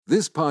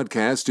This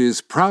podcast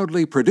is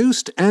proudly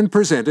produced and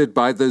presented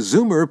by the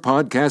Zoomer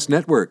Podcast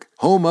Network,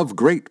 home of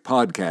great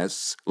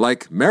podcasts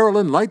like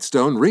Marilyn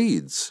Lightstone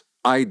Reads,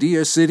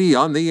 Idea City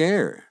on the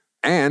Air,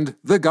 and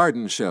The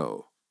Garden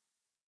Show.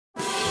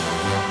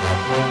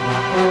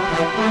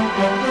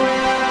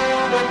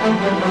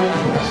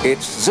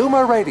 It's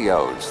Zoomer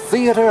Radio's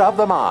Theater of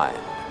the Mind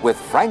with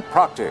Frank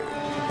Proctor.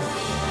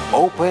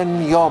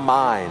 Open your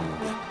mind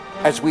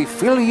as we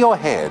fill your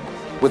head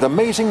with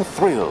amazing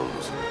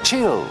thrills,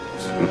 chills,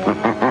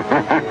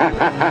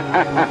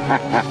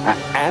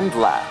 and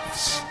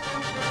laughs.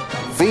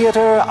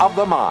 Theater of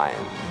the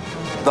Mind.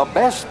 The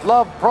best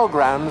love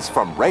programs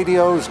from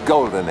radio's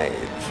golden age.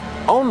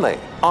 Only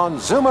on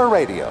Zoomer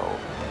Radio.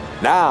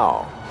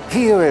 Now,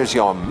 here is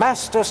your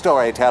master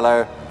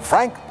storyteller,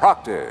 Frank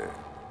Proctor.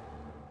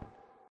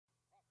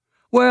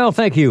 Well,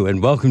 thank you,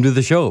 and welcome to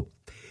the show.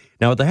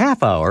 Now, at the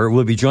half hour,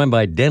 we'll be joined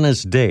by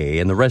Dennis Day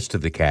and the rest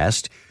of the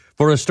cast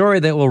for a story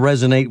that will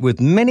resonate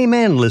with many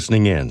men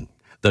listening in.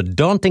 The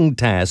daunting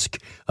task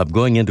of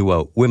going into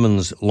a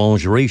women's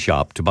lingerie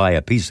shop to buy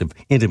a piece of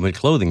intimate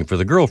clothing for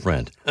the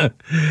girlfriend.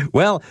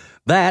 Well,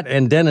 that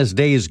and Dennis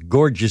Day's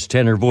gorgeous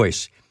tenor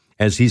voice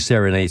as he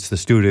serenades the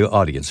studio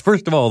audience.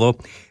 First of all, though,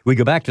 we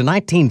go back to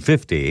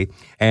 1950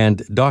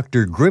 and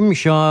Dr.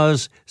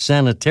 Grimshaw's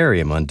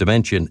Sanitarium on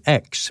Dimension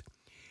X.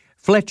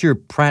 Fletcher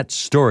Pratt's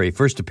story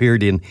first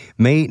appeared in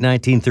May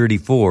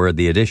 1934,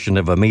 the edition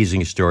of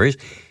Amazing Stories,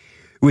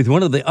 with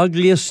one of the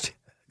ugliest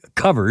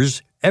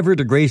covers ever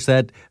to grace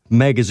that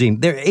magazine.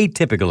 They're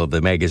atypical of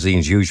the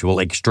magazine's usual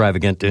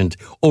extravagant and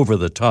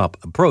over-the-top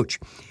approach.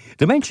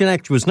 Dimension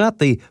X was not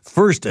the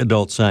first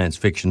adult science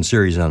fiction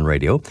series on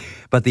radio,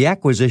 but the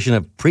acquisition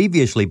of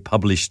previously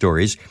published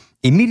stories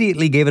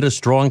immediately gave it a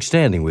strong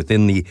standing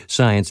within the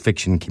science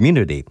fiction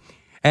community,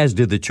 as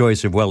did the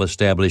choice of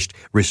well-established,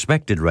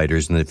 respected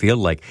writers in the field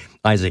like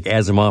Isaac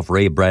Asimov,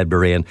 Ray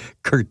Bradbury, and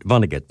Kurt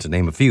Vonnegut, to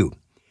name a few.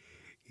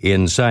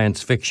 In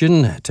science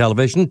fiction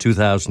television,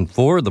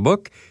 2004, the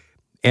book,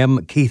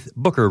 M. Keith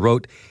Booker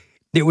wrote,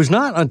 "It was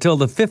not until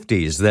the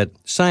 50s that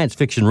science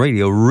fiction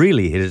radio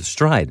really hit its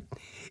stride,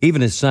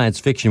 even as science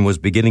fiction was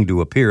beginning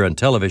to appear on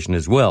television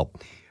as well.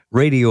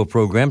 Radio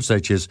programs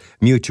such as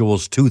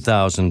Mutual's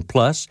 2000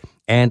 Plus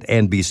and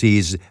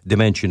NBC's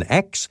Dimension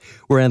X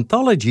were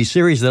anthology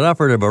series that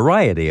offered a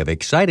variety of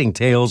exciting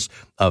tales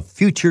of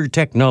future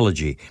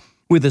technology,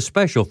 with a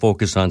special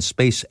focus on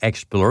space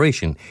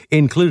exploration,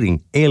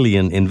 including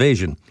alien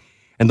invasion.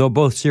 And though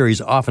both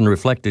series often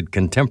reflected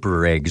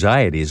contemporary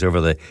anxieties over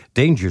the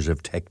dangers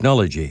of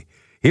technology,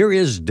 here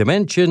is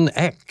Dimension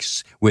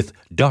X with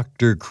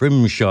Dr.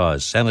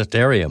 Grimshaw's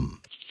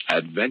Sanitarium.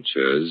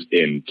 Adventures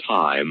in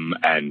time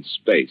and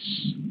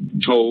space,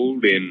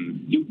 told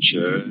in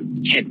future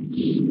tense.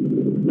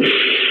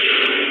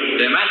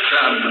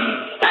 Dimension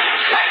X.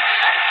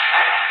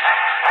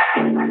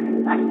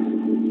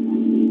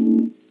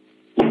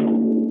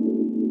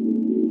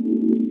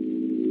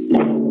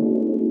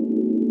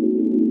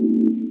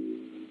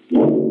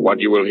 What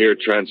you will hear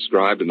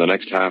transcribed in the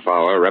next half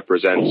hour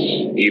represents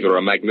either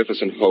a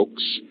magnificent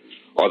hoax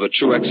or the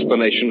true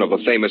explanation of the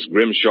famous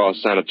Grimshaw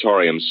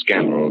Sanatorium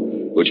scandal,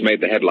 which made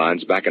the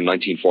headlines back in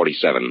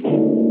 1947.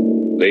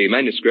 The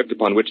manuscript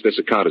upon which this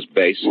account is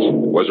based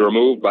was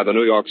removed by the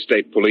New York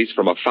State Police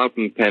from a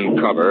fountain pen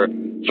cover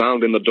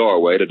found in the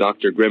doorway to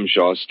Dr.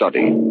 Grimshaw's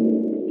study.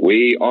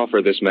 We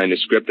offer this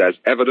manuscript as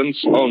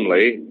evidence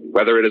only.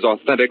 Whether it is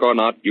authentic or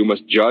not, you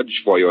must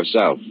judge for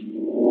yourself.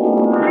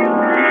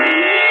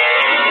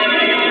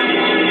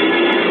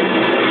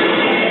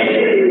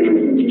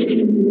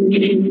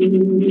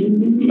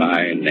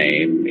 My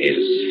name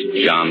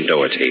is John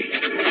Doherty.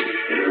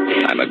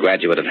 I'm a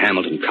graduate of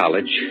Hamilton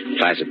College,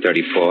 class of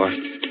 34,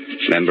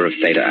 member of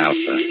Theta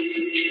Alpha.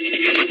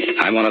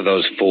 I'm one of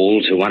those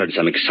fools who wanted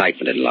some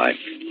excitement in life.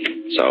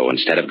 So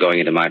instead of going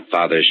into my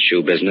father's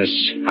shoe business,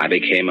 I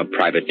became a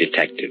private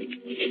detective.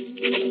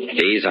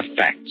 These are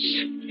facts.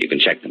 You can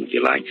check them if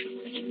you like.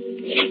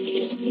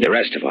 The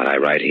rest of what I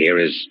write here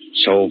is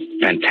so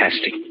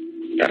fantastic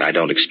that I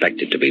don't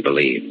expect it to be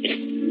believed.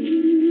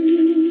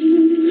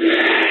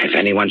 If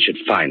anyone should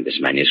find this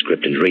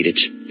manuscript and read it,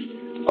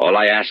 all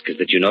I ask is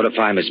that you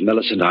notify Miss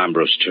Millicent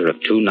Armbruster of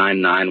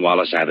 299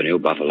 Wallace Avenue,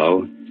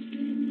 Buffalo,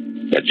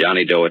 that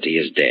Johnny Doherty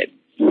is dead.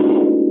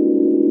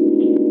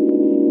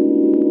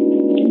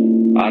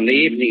 On the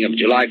evening of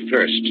July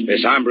 1st,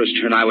 Miss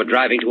Armbruster and I were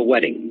driving to a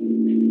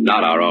wedding.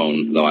 Not our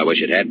own, though I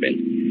wish it had been.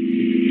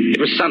 It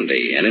was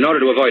Sunday, and in order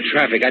to avoid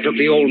traffic, I took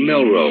the old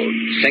mill road,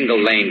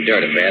 single-lane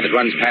dirt affair that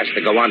runs past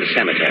the Gowanda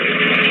Cemetery.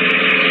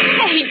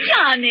 Hey,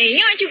 Johnny,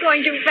 aren't you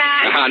going too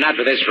fast? Not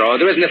for this road.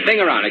 There isn't a thing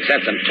around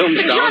except some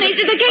tombstones. Johnny,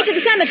 the gate to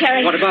the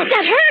cemetery. What about it?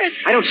 That hers.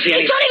 I don't see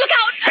any... Johnny, look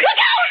out! Look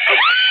out!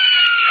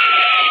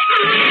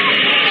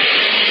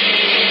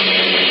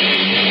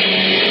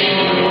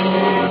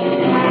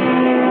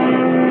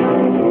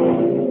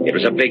 It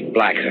was a big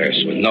black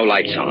hearse with no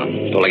lights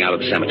on, pulling out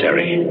of the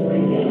cemetery.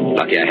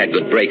 Lucky I had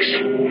good brakes.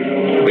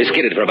 We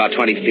skidded for about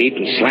 20 feet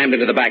and slammed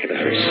into the back of the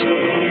hearse.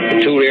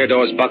 The two rear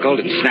doors buckled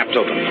and snapped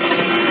open.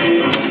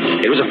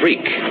 It was a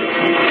freak.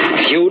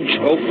 huge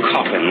oak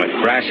coffin with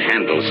brass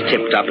handles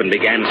tipped up and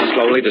began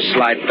slowly to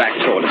slide back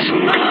toward us.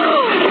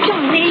 Oh,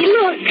 Johnny,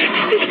 look.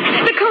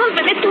 The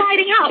coffin is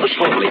sliding out.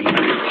 Holy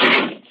mackerel.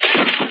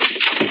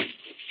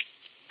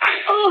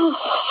 Oh,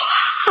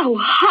 how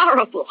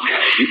horrible.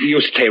 You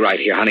stay right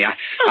here, honey.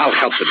 I'll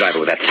help the driver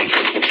with that thing.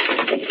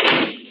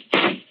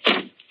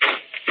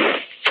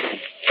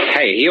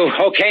 Hey, you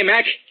okay,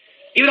 Mac?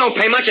 You don't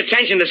pay much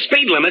attention to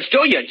speed limits, do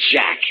you,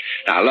 Jack?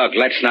 Now, look,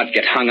 let's not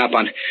get hung up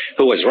on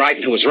who was right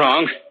and who was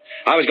wrong.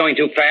 I was going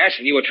too fast,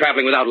 and you were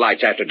traveling without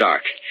lights after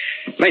dark.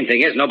 Main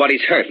thing is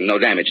nobody's hurt and no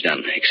damage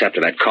done, except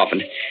for that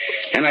coffin.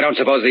 And I don't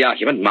suppose the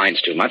occupant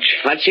minds too much.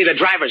 Let's see the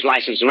driver's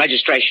license and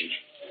registration.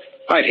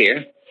 Right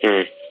here.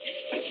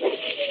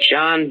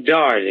 John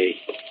Doherty.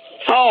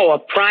 Oh, a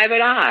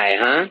private eye,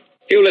 huh?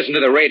 You listen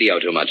to the radio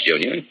too much,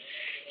 Junior.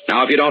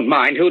 Now, if you don't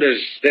mind, who does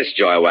this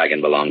joy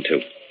wagon belong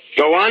to?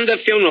 Go on to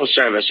funeral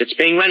service. It's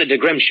being rented to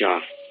Grimshaw.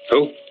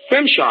 Who?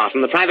 Grimshaw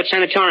from the private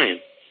sanatorium.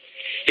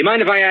 Do you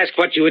mind if I ask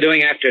what you were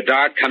doing after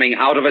dark, coming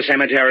out of a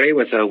cemetery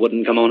with a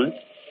wooden kimono?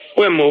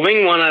 We're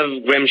moving one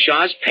of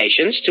Grimshaw's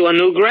patients to a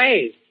new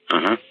grave.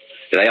 Uh-huh.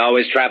 Do they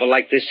always travel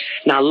like this?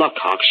 Now, look,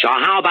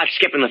 Hawkshaw, how about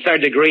skipping the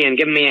third degree and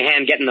giving me a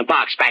hand getting the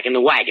box back in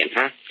the wagon,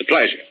 huh? With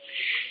pleasure.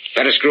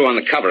 Better screw on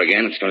the cover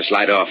again. It's going to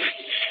slide off.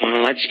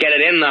 Well, let's get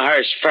it in the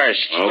hearse first.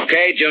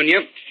 Okay,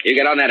 Junior. You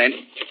get on that end.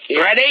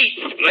 Ready?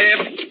 Live.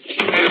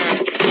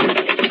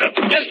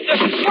 Just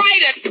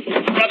slide it,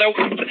 brother.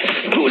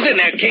 Who's in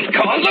there, King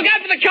Kong? Look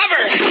out for the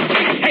cover.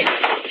 Hey.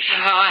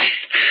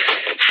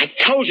 I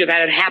told you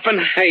that'd happen.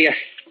 Hey,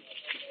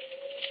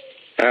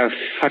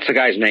 what's the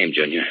guy's name,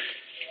 Junior?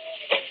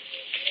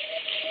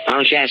 Why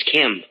don't you ask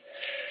him?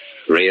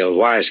 Real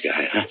wise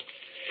guy, huh?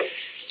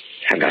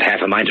 I've got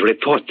half a mind to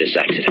report this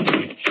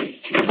accident.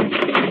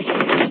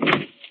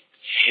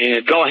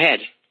 Go ahead.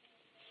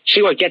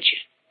 See what gets you.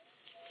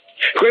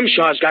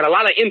 Grimshaw's got a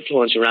lot of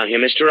influence around here,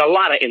 mister. A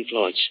lot of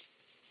influence.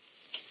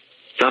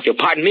 Now, if you'll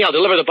pardon me, I'll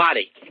deliver the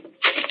body.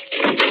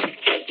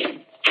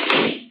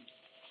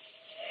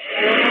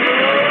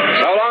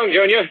 So long,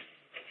 Junior.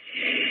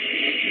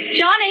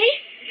 Johnny?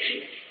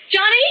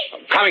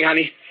 Johnny? Coming,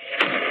 honey.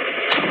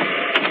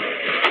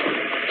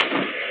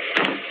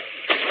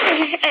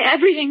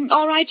 Everything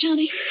all right,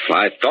 Johnny? Well,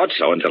 I thought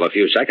so until a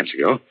few seconds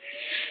ago.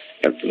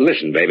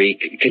 Listen, baby,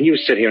 can you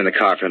sit here in the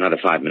car for another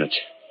 5 minutes?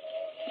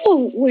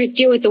 Oh, we're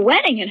due at the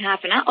wedding in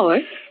half an hour.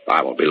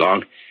 I won't be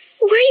long.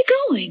 Where are you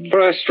going?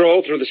 For a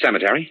stroll through the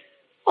cemetery.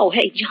 Oh,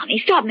 hey,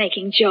 Johnny, stop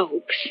making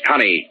jokes.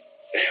 Honey,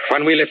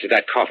 when we lifted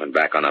that coffin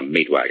back on a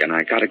meat wagon,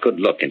 I got a good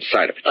look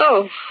inside of it.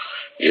 Oh.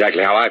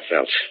 Exactly how I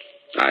felt.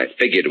 I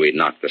figured we'd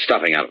knocked the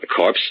stuffing out of the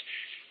corpse.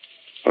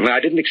 Only I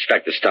didn't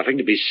expect the stuffing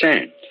to be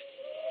sand.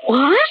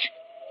 What?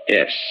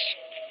 Yes.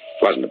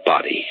 It wasn't a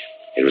body.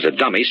 It was a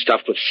dummy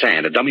stuffed with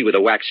sand, a dummy with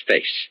a wax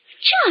face.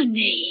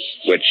 Johnny.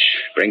 Which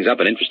brings up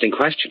an interesting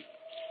question.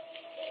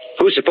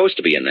 Who's supposed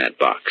to be in that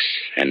box?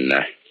 And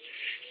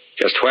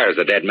just where is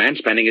the dead man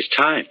spending his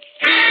time?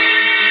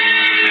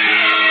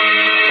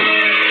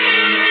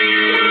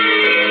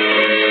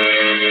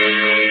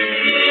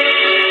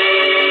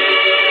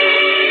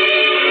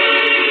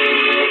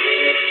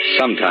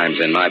 Sometimes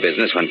in my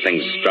business, when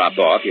things drop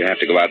off, you have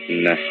to go out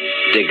and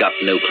dig up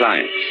new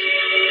clients.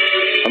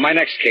 Well, my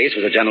next case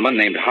was a gentleman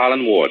named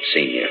Harlan Ward,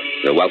 Sr.,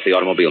 the wealthy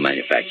automobile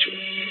manufacturer.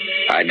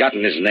 I'd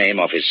gotten his name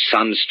off his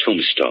son's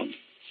tombstone.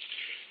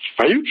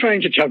 Are you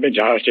trying to tell me,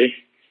 Dorothy,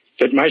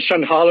 that my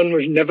son Harlan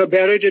was never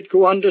buried at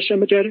Gowanda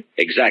Cemetery?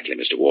 Exactly,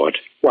 Mr. Ward.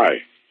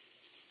 Why?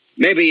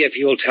 Maybe if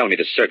you'll tell me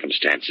the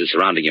circumstances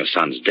surrounding your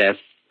son's death,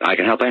 I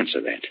can help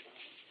answer that.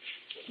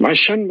 My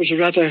son was a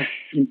rather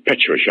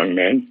impetuous young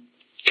man.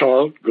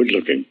 Tall,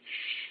 good-looking.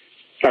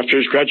 After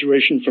his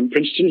graduation from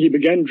Princeton, he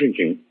began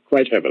drinking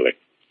quite heavily.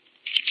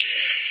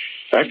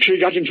 After he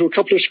got into a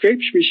couple of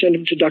scrapes, we sent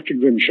him to Dr.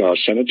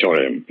 Grimshaw's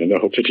sanatorium in the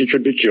hope that he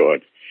could be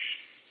cured.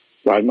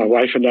 While my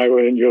wife and I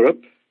were in Europe,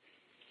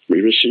 we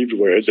received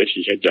word that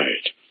he had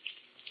died.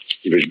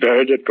 He was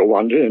buried at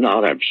Gowanda in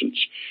our absence.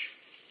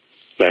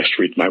 Last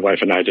week, my wife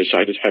and I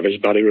decided to have his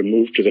body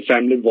removed to the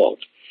family vault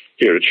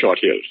here at Short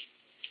Hills.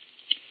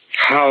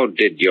 How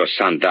did your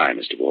son die,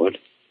 Mr. Ward?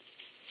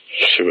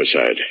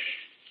 Suicide.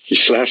 He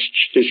slashed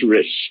his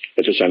wrists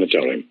at the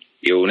sanatorium.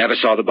 You never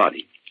saw the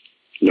body?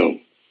 No.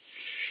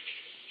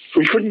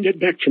 We couldn't get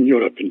back from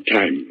Europe in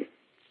time.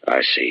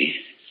 I see.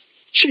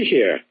 See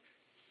here.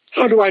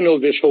 How do I know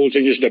this whole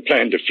thing isn't a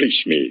plan to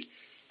fleece me?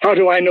 How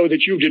do I know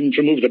that you didn't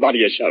remove the body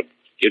yourself?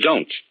 You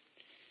don't.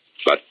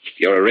 But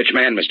you're a rich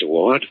man, Mr.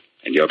 Ward,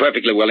 and you're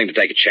perfectly willing to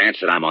take a chance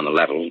that I'm on the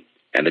level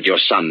and that your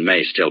son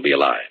may still be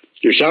alive.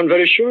 You sound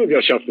very sure of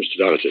yourself, Mr.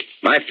 Doherty.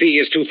 My fee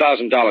is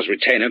 $2,000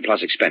 retainer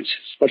plus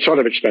expenses. What sort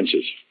of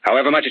expenses?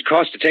 However much it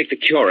costs to take the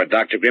cure at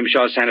Dr.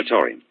 Grimshaw's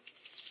sanatorium.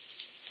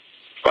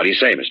 What do you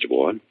say, Mr.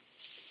 Ward?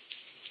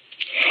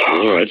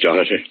 All right,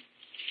 Doherty.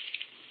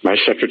 My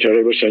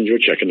secretary will send you a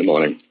check in the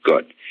morning.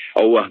 Good.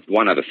 Oh,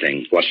 one other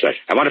thing. What's that?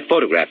 I want a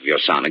photograph of your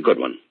son, a good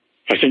one.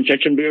 I think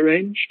that can be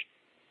arranged.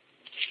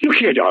 Look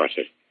here,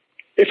 Dorothy.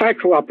 If I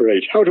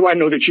cooperate, how do I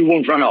know that you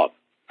won't run off?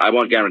 I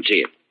won't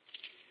guarantee it.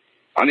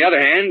 On the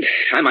other hand,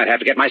 I might have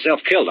to get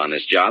myself killed on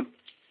this job.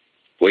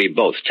 We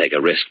both take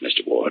a risk,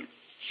 Mr. Ward.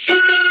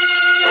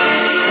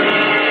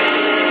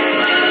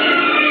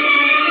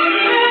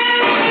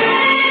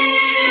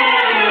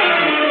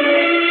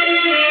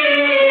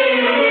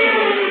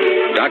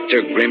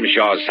 Dr.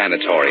 Grimshaw's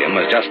sanatorium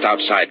was just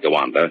outside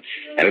Gowanda,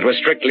 and it was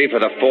strictly for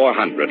the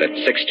 400 at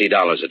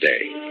 $60 a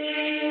day.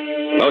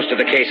 Most of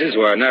the cases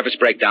were nervous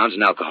breakdowns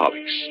and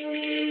alcoholics.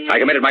 I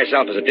committed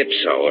myself as a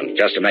dipso, and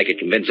just to make it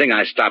convincing,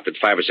 I stopped at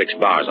 5 or 6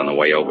 bars on the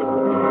way over.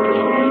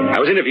 I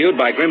was interviewed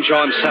by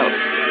Grimshaw himself,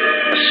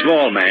 a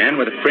small man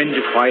with a fringe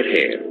of white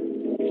hair.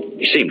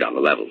 He seemed on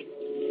the level.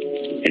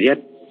 And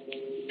yet,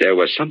 there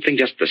was something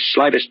just the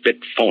slightest bit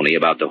phony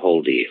about the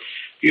whole deal.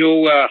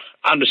 You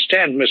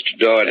understand, Mr.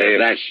 Doherty.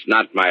 That's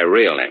not my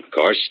real name, of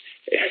course.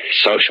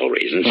 Social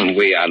reasons.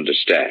 We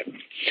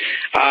understand.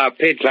 Our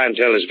paid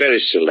clientele is very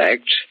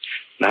select.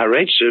 Our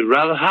rates are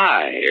rather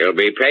high. You'll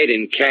be paid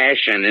in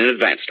cash and in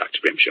advance,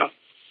 Dr. Grimshaw.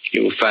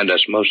 You will find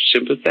us most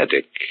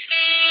sympathetic.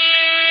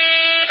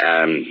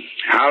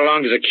 How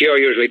long does a cure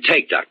usually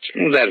take, Doctor?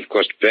 That, of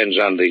course, depends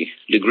on the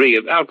degree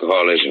of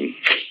alcoholism.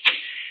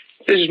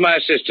 This is my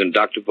assistant,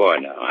 Dr.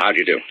 Boynow. How do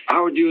you do?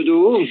 How do you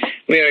do?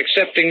 We are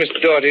accepting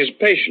Mr. Doherty as a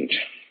patient.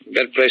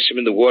 Better place him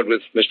in the ward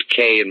with Mr.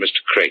 Kay and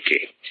Mr.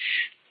 Crakey.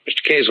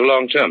 Mr. Kay is a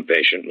long-term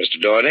patient, Mr.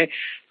 Doherty.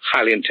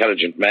 Highly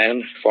intelligent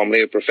man,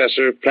 formerly a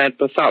professor of plant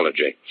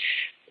pathology.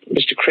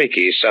 Mr.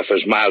 Crakey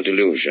suffers mild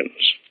delusions.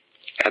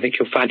 I think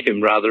you'll find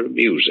him rather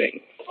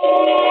amusing.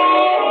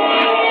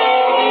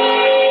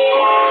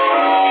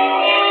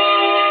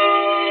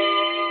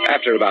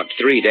 After about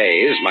 3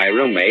 days, my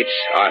roommates,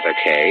 Arthur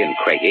Kay and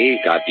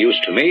Crakey, got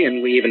used to me,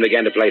 and we even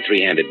began to play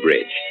three-handed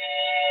bridge.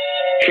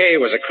 Kay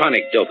was a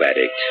chronic dope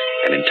addict,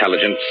 an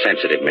intelligent,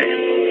 sensitive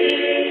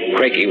man.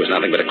 Crakey was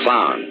nothing but a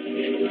clown.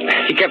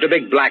 He kept a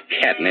big black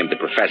cat named the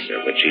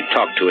Professor, which he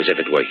talked to as if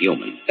it were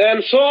human.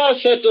 And so I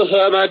said to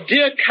her, "My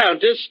dear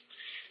Countess,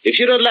 if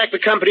you don't like the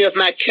company of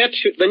my cat,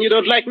 then you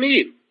don't like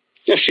me."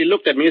 She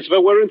looked at me as if I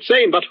were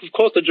insane, but of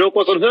course the joke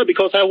was on her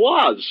because I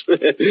was.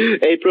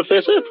 Hey,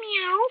 Professor?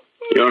 Meow.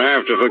 You'll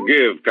have to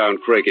forgive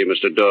Count Crakey,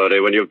 Mr. Doherty.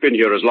 When you've been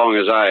here as long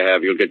as I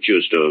have, you'll get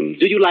used to him.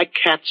 Do you like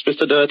cats,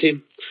 Mr.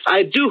 Doherty?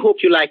 I do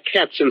hope you like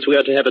cats, since we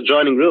are to have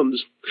adjoining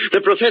rooms.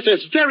 The professor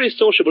is very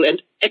sociable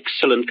and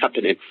excellent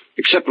company.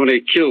 Except when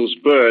he kills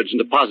birds and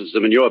deposits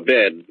them in your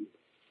bed.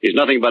 He's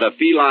nothing but a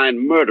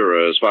feline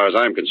murderer, as far as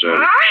I'm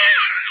concerned.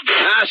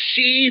 Ah,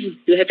 see,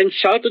 you have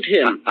insulted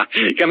him.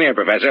 Come here,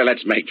 Professor.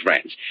 Let's make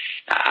friends.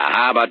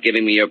 How about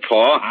giving me your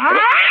paw?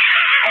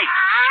 Hey,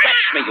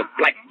 scratch me, you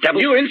black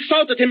devil. You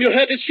insulted him. You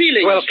hurt his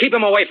feelings. Well, keep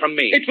him away from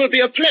me. It will be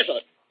a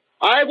pleasure.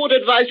 I would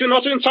advise you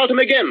not to insult him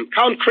again.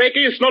 Count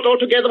Crakey is not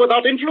altogether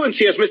without influence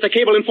here, as Mr.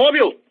 Cable informed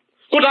you.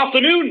 Good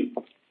afternoon.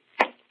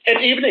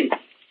 And evening.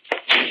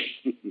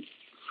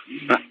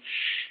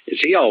 Is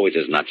he always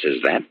as nuts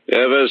as that?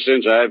 Ever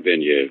since I've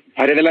been here.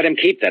 Why did they let him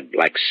keep that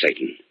black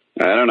Satan?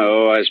 I don't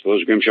know. I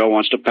suppose Grimshaw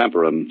wants to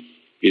pamper him.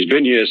 He's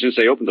been here since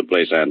they opened the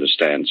place, I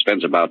understand.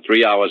 Spends about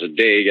 3 hours a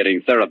day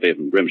getting therapy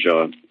from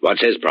Grimshaw.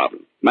 What's his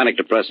problem? Manic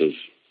depressive.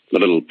 A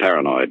little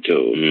paranoid,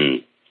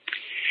 too.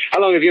 How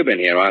long have you been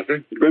here,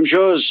 Arthur?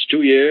 Grimshaw's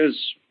 2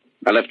 years.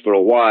 I left for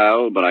a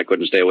while, but I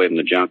couldn't stay away from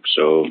the junk,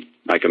 so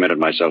I committed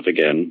myself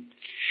again.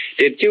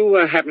 Did you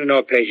happen to know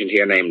a patient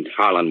here named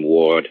Harlan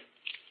Ward?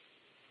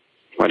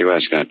 Why do you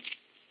ask that?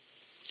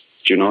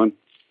 Do you know him?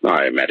 Oh,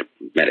 I met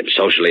him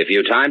socially a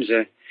few times.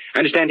 I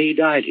understand he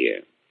died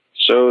here.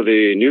 So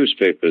the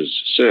newspapers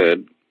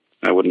said.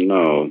 I wouldn't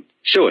know.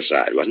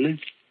 Suicide, wasn't it?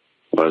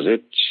 Was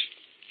it?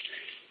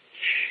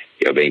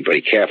 You're being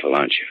pretty careful,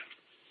 aren't you?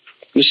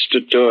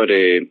 Mr.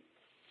 Doherty,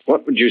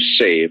 what would you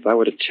say if I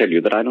were to tell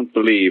you that I don't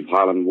believe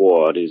Harlan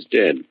Ward is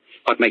dead?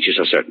 What makes you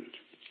so certain?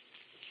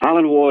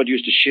 Harlan Ward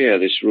used to share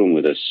this room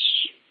with us.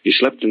 He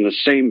slept in the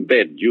same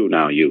bed you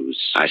now use.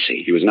 I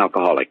see. He was an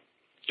alcoholic.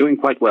 Doing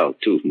quite well,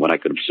 too, from what I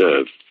could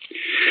observe.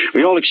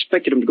 We all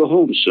expected him to go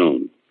home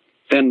soon.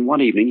 Then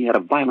one evening he had a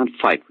violent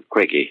fight with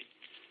Crakey.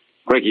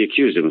 Crakey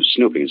accused him of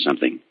snooping at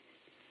something.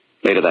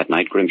 Later that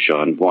night,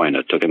 Grimshaw and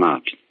Boyner took him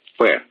out.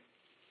 Where?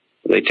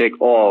 They take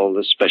all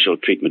the special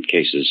treatment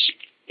cases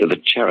to the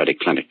charity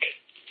clinic.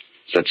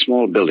 It's that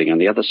small building on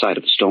the other side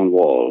of the stone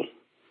wall.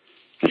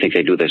 I think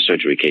they do their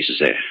surgery cases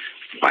there.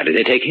 Why did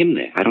they take him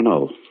there? I don't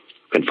know.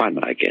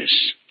 Confinement, I guess.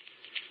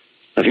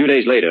 A few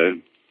days later,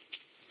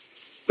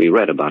 we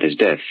read about his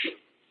death.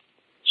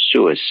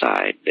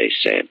 Suicide, they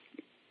said.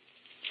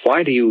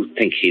 Why do you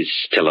think he's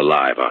still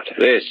alive, Arthur?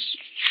 This.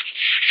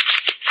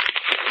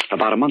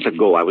 About a month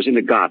ago, I was in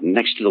the garden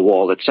next to the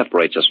wall that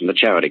separates us from the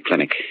charity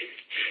clinic.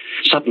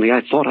 Suddenly,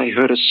 I thought I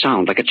heard a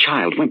sound like a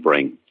child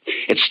whimpering.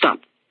 It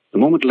stopped. A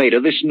moment later,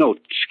 this note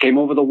came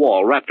over the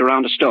wall, wrapped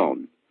around a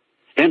stone.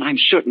 Then I'm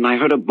certain I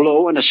heard a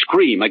blow and a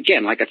scream,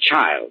 again like a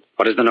child.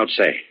 What does the note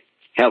say?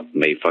 Help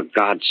me, for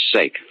God's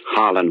sake,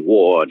 Harlan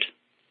Ward.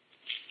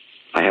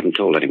 I haven't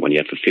told anyone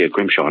yet for fear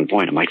Grimshaw and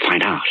Boyner might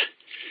find out.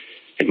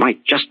 It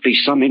might just be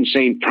some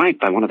insane prank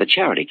by one of the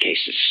charity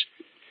cases.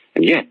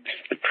 And yet,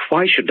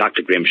 Why should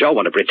Dr. Grimshaw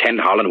want to pretend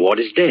Harlan Ward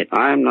is dead?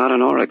 I'm not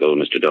an oracle,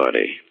 Mr.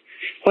 Doherty.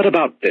 What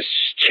about this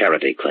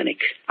charity clinic?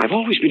 I've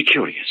always been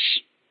curious.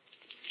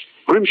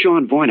 Grimshaw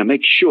and Boyner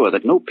make sure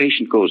that no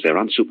patient goes there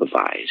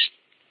unsupervised.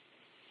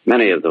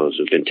 Many of those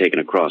who've been taken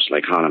across,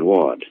 like Harlan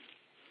Ward,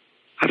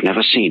 I've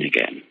never seen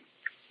again.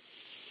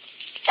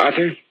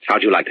 Arthur,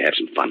 how'd you like to have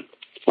some fun?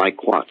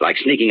 Like what? Like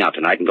sneaking out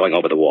tonight and going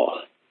over the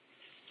wall.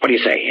 What do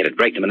you say? It'd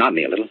break the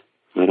monotony a little.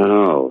 I don't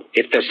know.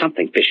 If there's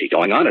something fishy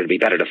going on, it'd be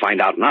better to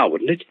find out now,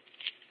 wouldn't it?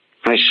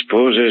 I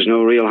suppose there's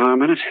no real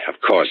harm in it.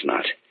 Of course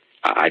not.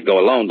 I'd go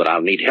alone, but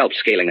I'll need help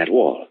scaling that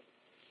wall.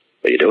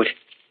 Will you do it?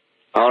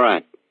 All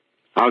right.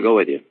 I'll go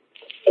with you.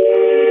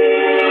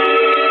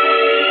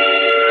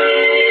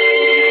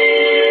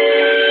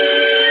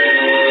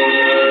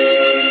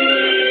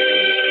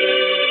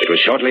 It was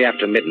shortly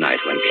after midnight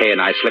when Kay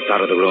and I slipped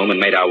out of the room and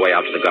made our way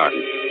out to the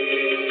garden.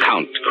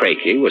 Count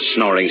Crakey was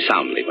snoring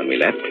soundly when we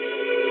left.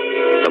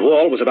 The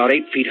wall was about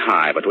 8 feet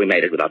high, but we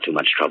made it without too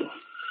much trouble.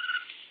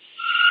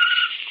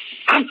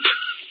 Out!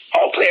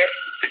 All clear.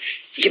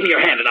 Give me your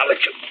hand and I'll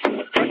lift you.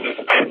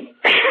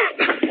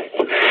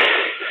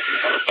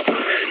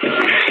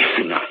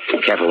 Now,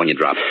 careful when you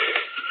drop.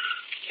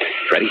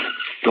 Ready?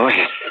 Go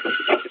ahead.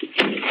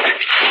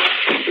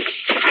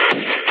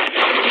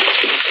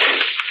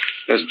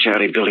 There's a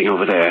charity building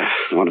over there.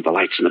 One of the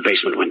lights in the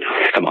basement window.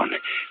 Come on.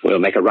 We'll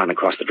make a run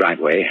across the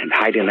driveway and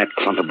hide in that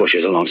clump of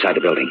bushes alongside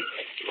the building.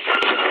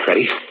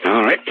 Ready?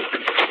 All right.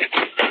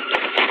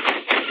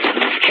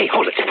 Hey,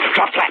 hold it.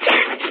 Drop flat.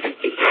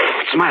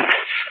 What's the matter?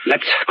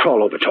 Let's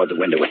crawl over toward the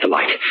window with the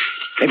light.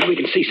 Maybe we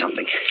can see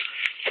something.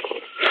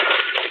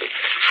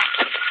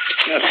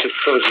 I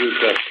suppose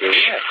you'd best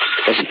relax.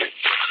 Listen.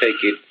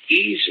 Take it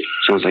easy.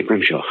 Sounds like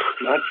Grimshaw.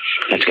 Much.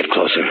 Let's get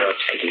closer.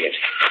 Taking it.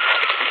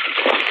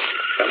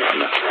 Come on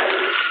now.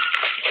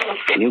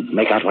 Can you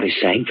make out what he's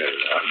saying?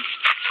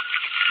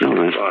 No,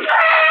 man.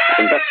 I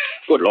think that...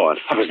 Good Lord.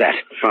 What was that?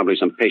 Probably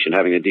some patient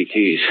having the D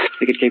keys. I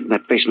think it came from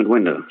that basement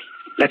window.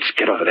 Let's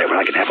get over there where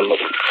I can have a look.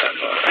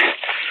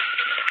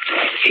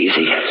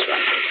 Easy.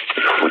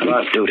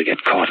 Wouldn't do to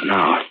get caught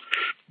now.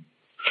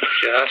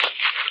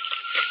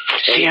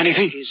 Just see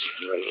anything? Easy.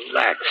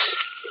 Relax.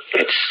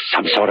 It's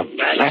some sort of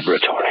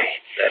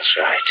laboratory. That's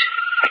right.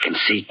 I can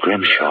see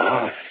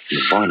Grimshaw,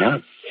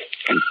 Boyner,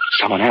 and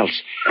someone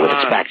else with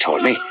its back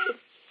toward me.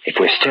 If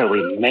we're still,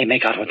 we may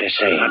make out what they're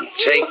saying.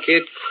 Take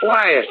it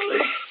quietly.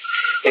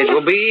 It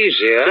will be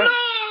easier. No,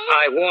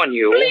 I warn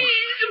you.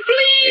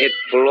 Please. It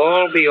will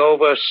all be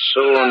over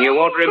soon. No. You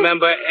won't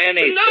remember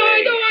anything. No,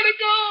 I don't want to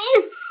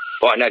go.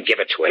 Boyner, give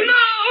it to him. No.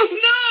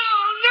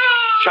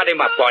 Shut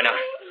him up, Boyner.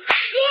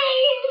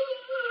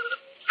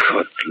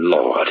 Good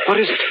Lord. What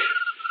is it?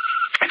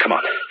 Come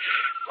on.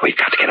 We've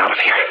got to get out of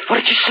here. What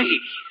did you see?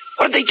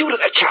 What did they do to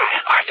that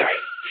child? Arthur,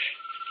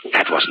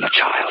 that wasn't a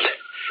child.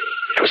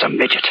 It was a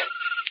midget.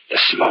 The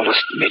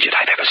smallest midget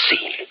I've ever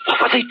seen.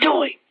 What were they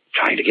doing?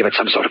 Trying to give it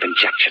some sort of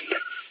injection.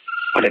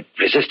 When it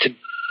resisted,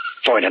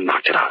 Boyner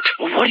knocked it out.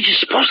 Well, what did you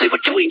suppose they were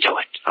doing to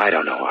it? I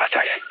don't know,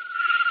 Arthur.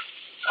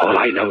 All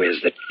I know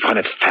is that when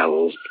it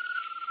fell,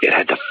 it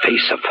had the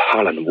face of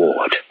Harlan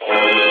Ward.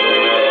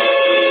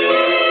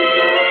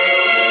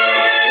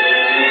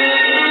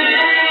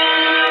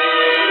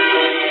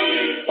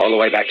 All the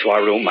way back to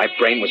our room, my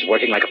brain was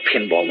working like a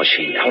pinball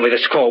machine. Only the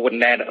score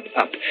wouldn't add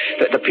up.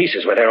 The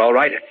pieces were there all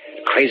right.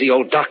 A crazy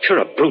old doctor,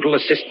 a brutal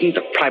assistant,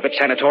 a private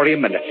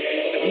sanatorium, and a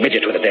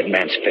midget with a dead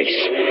man's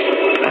face.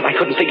 But I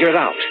couldn't figure it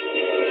out.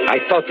 I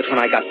thought that when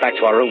I got back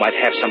to our room, I'd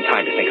have some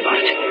time to think about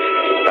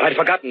it. But I'd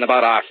forgotten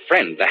about our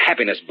friend, the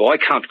happiness boy,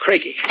 Count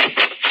Crakey.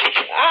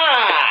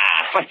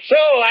 Ah,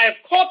 so I've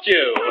caught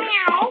you.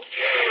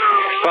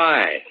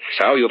 Fine.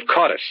 So you've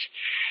caught us.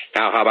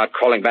 Now, how about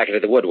crawling back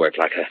into the woodwork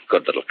like a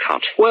good little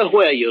count? Well,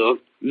 where are you?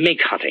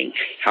 Mink hunting.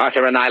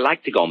 Arthur and I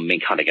like to go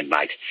mink hunting at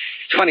night.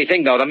 Funny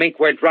thing, though, the mink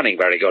weren't running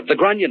very good. The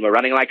grunion were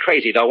running like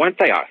crazy, though, weren't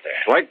they, Arthur?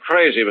 Quite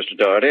crazy, Mr.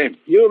 Doherty.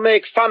 You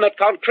make fun of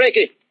Count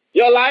Crakey.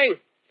 You're lying.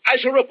 I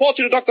shall report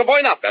you to Dr.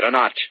 Boyner. Better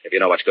not, if you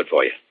know what's good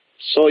for you.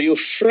 So you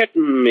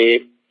threaten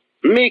me.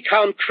 Me,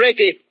 Count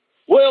Crakey,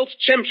 world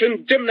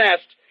champion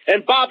gymnast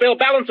and barbell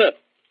balancer.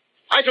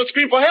 I shall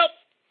scream for help.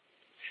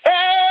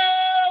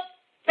 Help!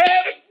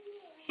 Help!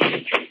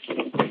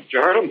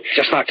 You heard him?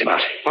 Just knocked him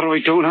out. What do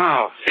we do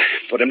now?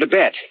 Put him to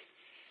bed.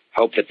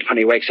 Hope that when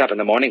he wakes up in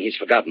the morning, he's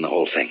forgotten the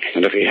whole thing.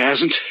 And if he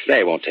hasn't?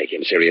 They won't take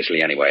him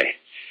seriously anyway.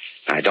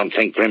 I don't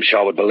think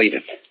Grimshaw would believe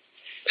him.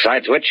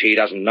 Besides which, he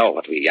doesn't know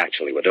what we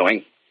actually were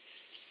doing.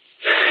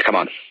 Come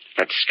on,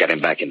 let's get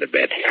him back into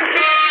bed.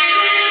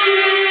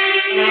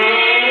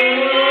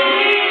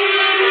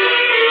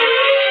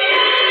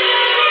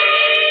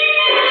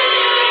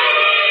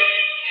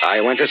 I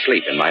went to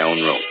sleep in my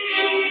own room.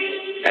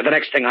 And the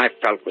next thing I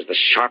felt was the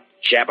sharp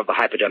jab of the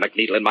hypodermic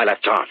needle in my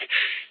left arm.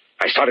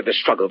 I started to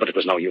struggle, but it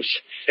was no use.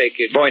 Take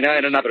it. Boyner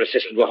and another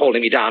assistant were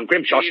holding me down.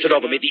 Grimshaw stood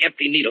over me, the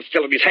empty needle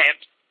still in his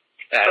hand.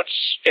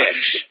 That's it.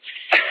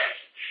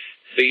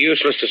 Be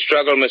useless to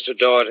struggle, Mr.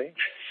 Doherty.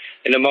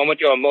 In a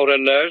moment, your motor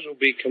nerves will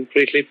be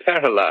completely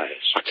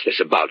paralyzed. What's this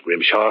about,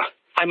 Grimshaw?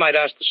 I might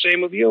ask the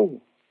same of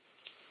you.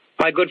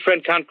 My good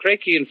friend Count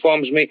Crakey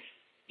informs me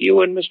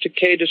you and Mr.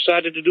 Kay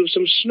decided to do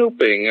some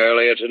snooping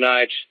earlier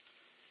tonight.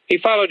 He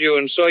followed you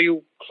and saw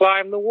you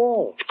climb the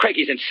wall.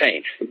 Crakey's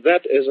insane.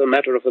 That is a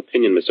matter of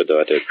opinion, Mr.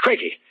 Doherty.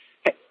 Crakey,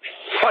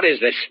 what is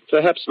this?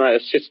 Perhaps my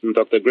assistant,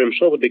 Dr.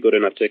 Grimshaw, would be good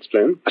enough to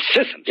explain.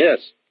 Assistant? Yes.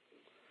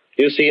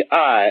 You see,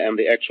 I am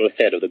the actual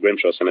head of the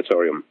Grimshaw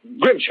Sanatorium.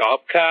 Grimshaw?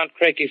 Count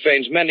Crakey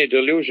feigns many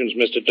delusions,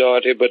 Mr.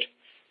 Doherty, but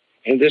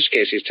in this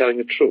case he's telling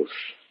the truth.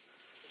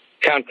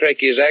 Count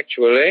Crakey is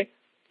actually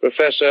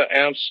Professor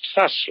Ernst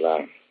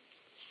Hassler.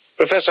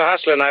 Professor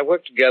Hassler and I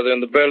worked together in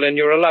the Berlin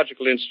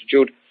Neurological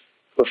Institute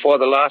before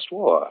the last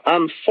war.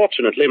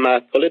 Unfortunately, my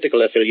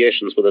political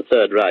affiliations with the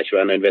Third Reich were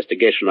under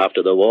investigation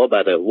after the war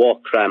by the War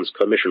Crimes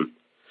Commission.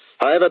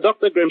 However,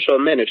 Dr. Grimshaw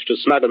managed to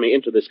smuggle me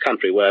into this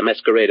country where I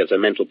masquerade as a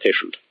mental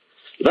patient.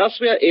 Thus,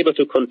 we are able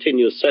to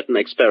continue certain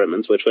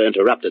experiments which were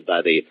interrupted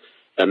by the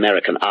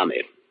American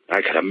Army.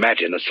 I can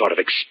imagine the sort of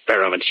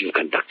experiments you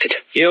conducted.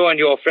 You and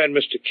your friend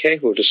Mr. Kay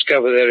will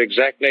discover their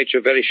exact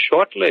nature very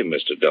shortly,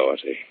 Mr.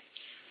 Doherty.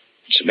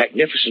 It's a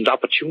magnificent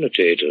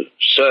opportunity to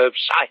serve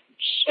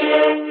science.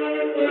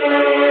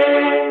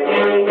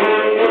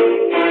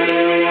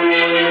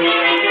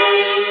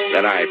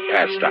 Then I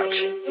passed out.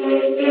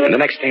 And the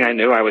next thing I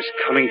knew, I was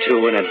coming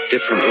to in a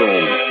different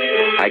room.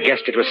 I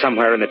guessed it was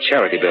somewhere in the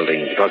charity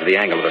building because of the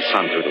angle of the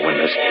sun through the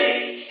windows.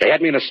 They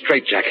had me in a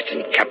straitjacket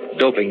and kept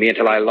doping me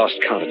until I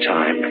lost count of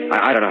time.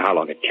 I don't know how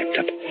long it kept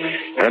up.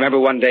 I remember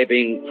one day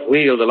being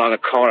wheeled along a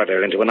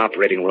corridor into an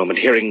operating room and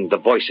hearing the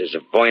voices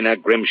of Boyner,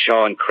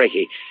 Grimshaw, and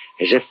Crakey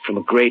as if from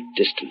a great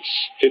distance.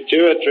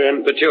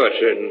 Pituitrin. 4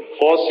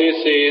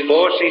 cc's.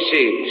 4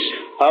 cc's.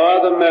 How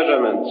are the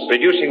measurements?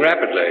 Reducing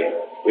rapidly.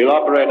 We'll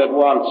operate at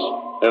once.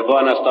 If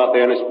Boyner start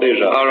the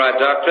anesthesia. All right,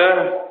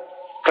 Doctor.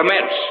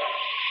 Commence.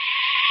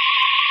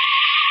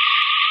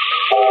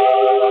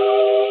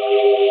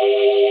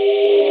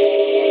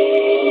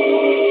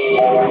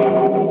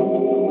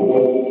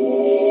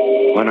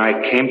 When I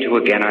came to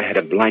again, I had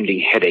a blinding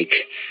headache.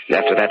 And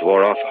after that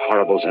wore off a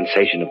horrible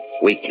sensation of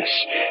weakness.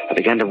 I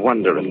began to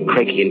wonder if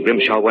Crakey and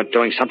Grimshaw weren't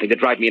doing something to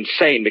drive me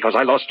insane because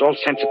I lost all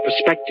sense of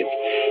perspective.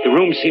 The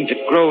room seemed to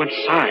grow in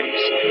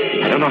size.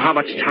 I don't know how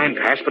much time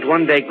passed, but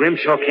one day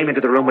Grimshaw came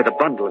into the room with a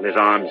bundle in his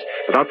arms,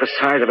 about the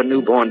size of a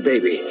newborn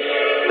baby.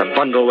 The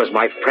bundle was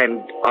my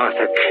friend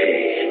Arthur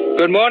Kay.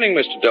 Good morning,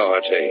 Mr.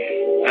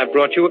 Doherty. I've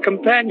brought you a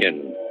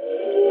companion.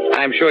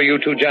 I'm sure you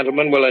two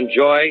gentlemen will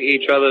enjoy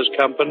each other's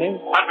company.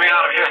 Let me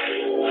out of here.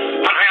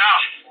 Let me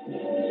out.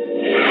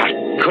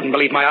 I couldn't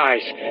believe my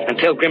eyes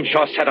until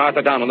Grimshaw set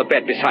Arthur down on the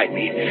bed beside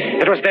me.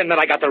 It was then that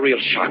I got the real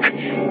shock,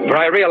 for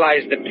I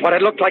realized that what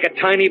had looked like a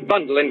tiny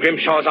bundle in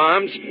Grimshaw's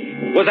arms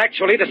was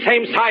actually the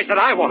same size that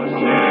I was.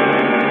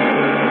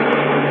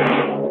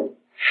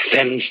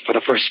 Then, for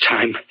the first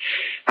time,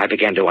 I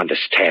began to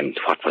understand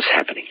what was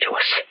happening to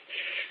us.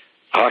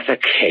 Arthur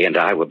Kay and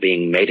I were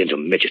being made into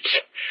midgets.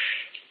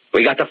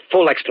 We got the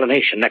full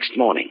explanation next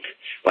morning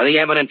when the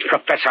eminent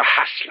Professor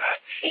Hassler,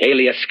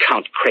 alias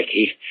Count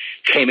Crakey,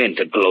 came in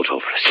to gloat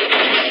over us.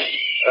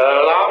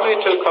 Allow me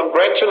to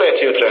congratulate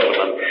you,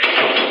 gentlemen.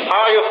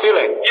 How are you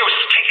feeling? You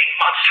stinking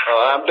monster.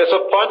 Oh, I'm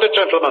disappointed,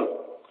 gentlemen.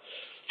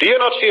 Do you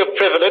not feel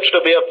privileged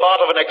to be a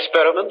part of an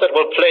experiment that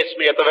will place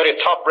me at the very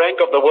top rank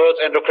of the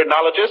world's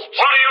endocrinologists?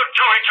 What are you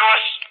doing to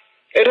us?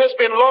 It has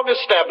been long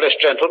established,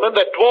 gentlemen,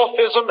 that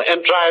dwarfism and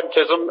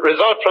giantism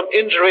result from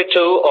injury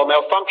to or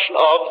malfunction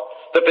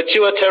of the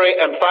pituitary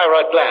and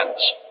thyroid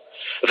glands.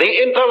 The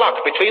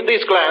interlock between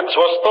these glands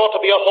was thought to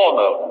be a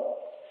hormone.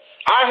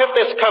 I have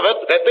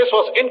discovered that this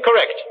was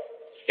incorrect.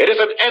 It is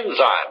an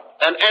enzyme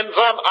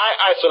I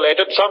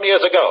isolated some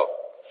years ago.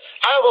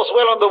 I was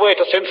well on the way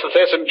to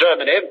synthesis in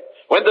Germany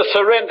when the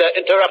surrender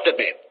interrupted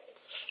me.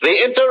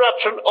 The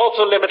interruption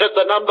also limited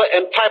the number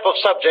and type of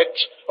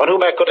subjects on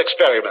whom I could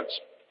experiment.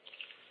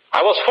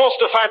 I was forced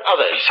to find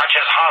others. Such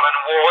as Harlan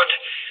Ward?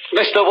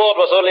 Mr. Ward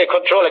was only a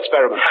control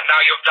experiment. And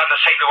now you've done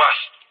the same to us.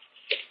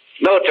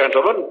 No,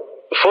 gentlemen.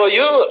 For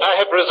you,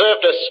 I have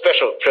reserved a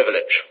special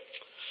privilege.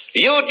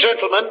 You,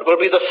 gentlemen, will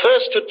be the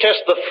first to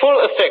test the full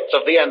effects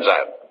of the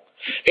enzyme.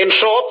 In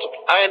short,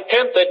 I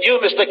intend that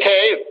you, Mr.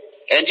 Kay,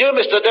 and you,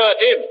 Mr.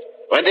 Doherty,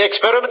 when the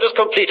experiment is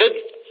completed,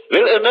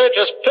 will emerge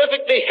as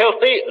perfectly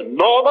healthy,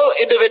 normal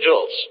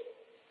individuals.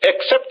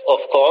 Except, of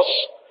course,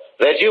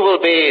 that you will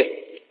be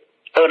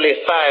only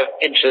 5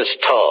 inches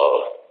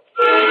tall.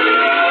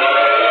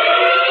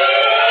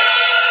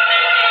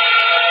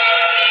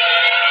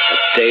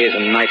 The days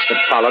and nights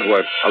that followed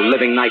were a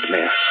living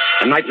nightmare.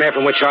 A nightmare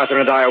from which Arthur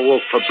and I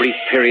awoke for brief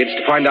periods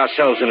to find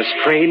ourselves in a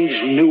strange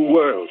new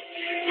world.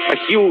 A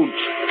huge,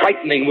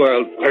 frightening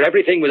world where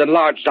everything was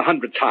enlarged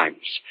 100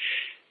 times.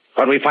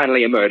 When we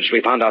finally emerged,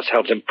 we found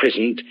ourselves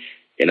imprisoned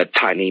in a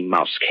tiny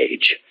mouse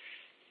cage.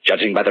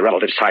 Judging by the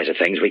relative size of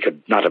things, we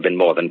could not have been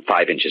more than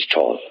 5 inches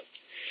tall.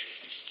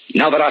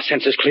 Now that our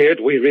senses cleared,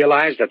 we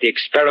realized that the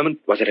experiment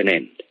was at an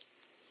end.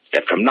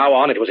 That from now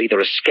on it was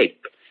either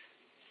escape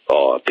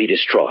or be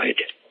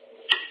destroyed.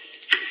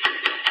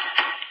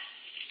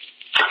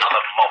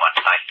 Another moment,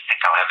 I think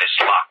I'll have this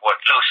lock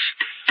worked loose.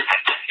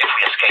 And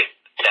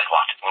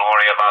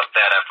about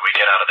that after we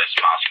get out of this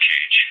mouse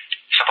cage.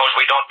 Suppose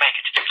we don't make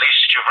it. At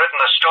least you've written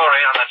the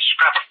story on that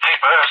scrap of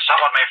paper.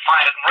 Someone may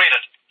find it and read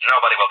it.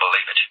 Nobody will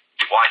believe it.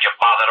 Why'd you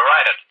bother to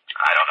write it?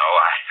 I don't know.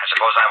 I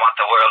suppose I want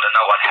the world to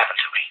know what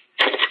happened to me.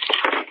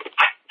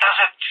 Does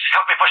it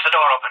help me push the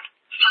door open?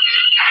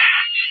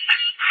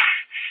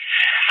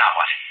 Now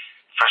what?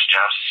 First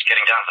job's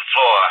getting down to the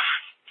floor.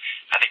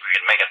 I think we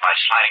can make it by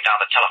sliding down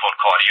the telephone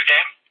cord. Are you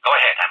game? Go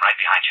ahead. I'm right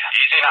behind you.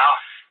 Easy now.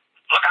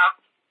 Look out.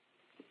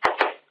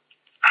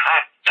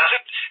 That does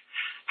it.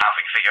 Now if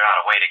we can figure out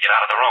a way to get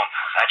out of the room,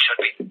 that should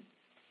be...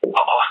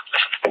 Oh,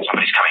 listen.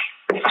 Somebody's coming.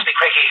 It must be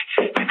Craigie.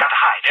 We've got to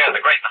hide. There in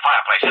the grate in the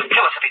fireplace. He'll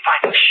kill us if he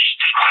finds us. Shh,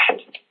 stay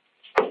quiet.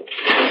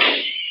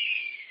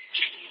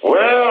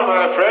 Well,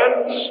 my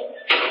friends,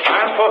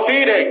 time for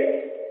feeding.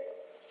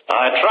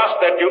 I trust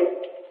that you...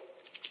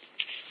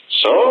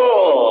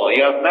 So,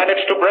 you have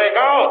managed to break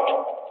out.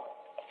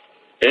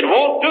 It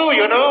won't do,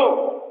 you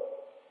know.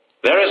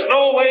 There is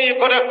no way you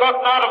could have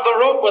gotten out of the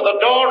room with the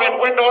door and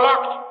window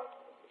locked.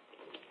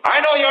 I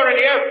know you're in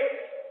here.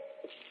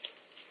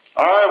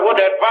 I would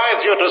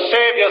advise you to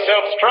save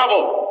yourselves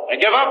trouble and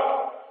give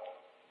up.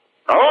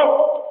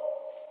 No?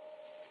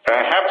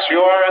 Perhaps you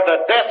are in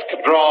the desk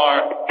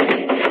drawer.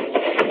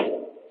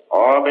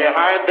 Or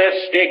behind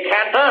this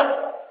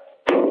decanter.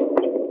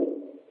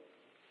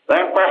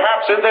 Then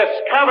perhaps in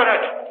this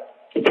cabinet.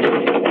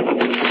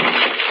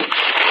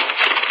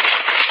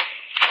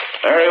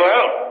 Very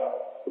well.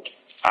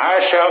 I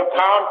shall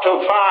count to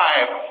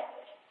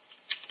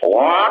 5.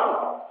 1,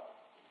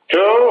 2,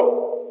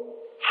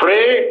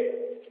 3,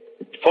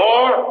 4,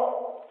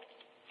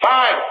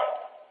 5.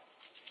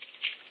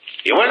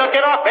 You will look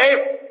it up, eh?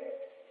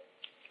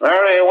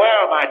 Very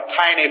well, my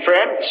tiny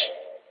friends.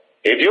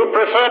 If you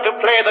prefer to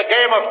play the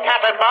game of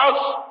cat and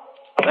mouse,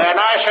 then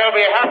I shall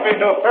be happy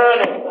to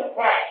furnish the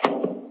cat.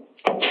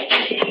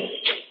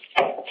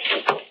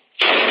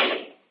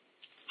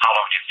 How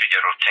long do you figure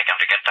it'll take him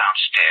to get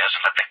downstairs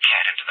and let the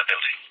cat into the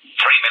building?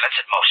 3 minutes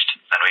at most.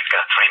 Then we've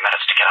got 3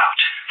 minutes to get out.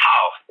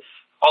 How?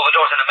 All the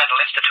doors in a mental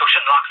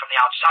institution locked from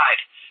the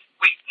outside.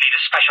 We need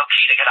a special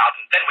key to get out,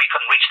 and then we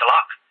couldn't reach the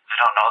lock. I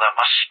don't know. There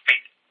must be...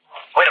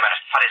 Wait a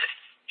minute. What is it?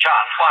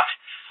 John, what?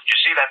 You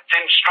see that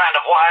thin strand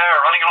of wire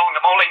running along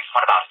the molding?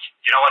 What about it?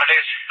 You know what it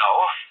is? No.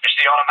 It's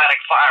the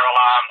automatic fire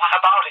alarm. What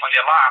about it? When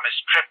the alarm is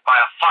tripped by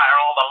a fire,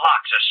 all the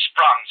locks are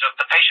sprung so that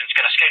the patients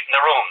can escape from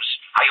the rooms.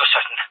 Are you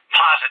certain?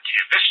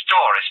 Positive. This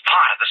door is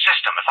part of the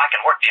system. If I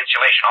can work the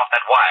insulation off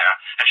that wire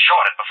and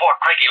short it before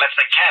Craigie lets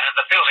the cat into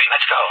the building,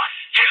 let's go.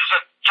 Here's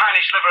a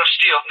tiny sliver of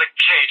steel from the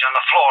cage on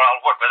the floor.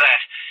 I'll work with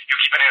that. You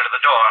keep an ear to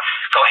the door.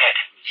 Go ahead.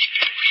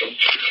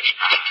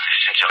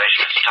 This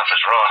insulation is tough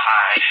as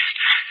rawhide.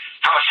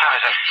 How much time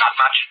is it? Not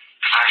much.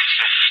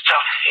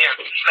 Stuff. Here,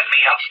 let me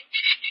help.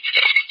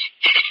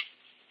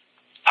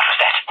 What was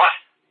that? What?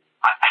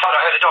 I thought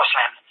I heard a door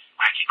slam.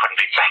 Craigie couldn't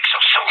be back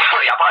so soon.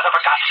 Hurry up, Arthur,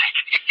 for God's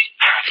sake.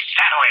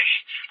 Stand away.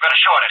 I'm going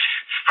to short it.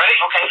 Ready?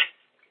 Okay.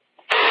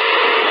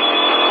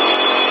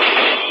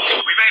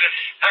 We made it.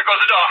 There goes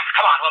the door.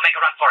 Come on, we'll make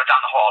a run for it down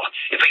the hall.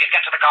 If we can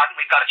get to the garden,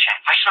 we've got a chance.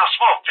 I smell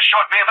smoke. The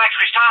short may have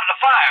actually started a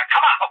fire.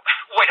 Come on. Oh,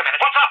 wait a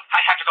minute. What's up? I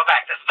have to go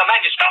back. The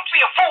manuscript. Don't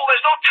be a fool.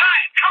 There's no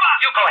time. Come on.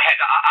 You go ahead.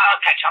 I'll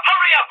catch up.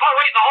 Hurry up. I'll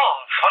wait in the hall.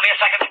 Only a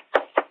second.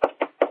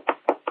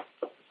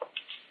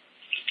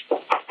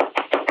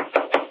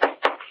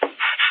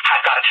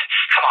 I've got it.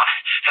 Come on.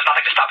 There's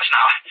nothing to stop us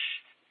now.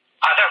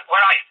 Arthur, where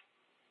are you?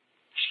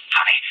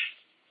 Sonny.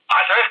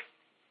 Arthur?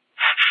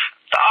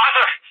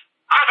 Arthur!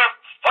 Arthur!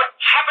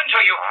 What's happened to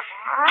you?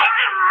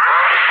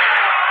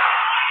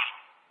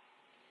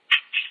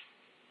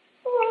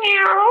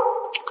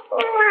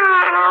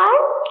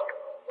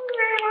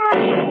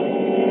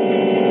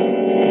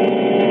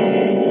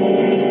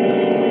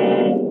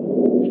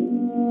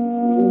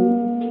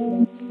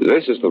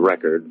 This is the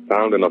record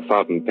found in a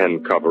fountain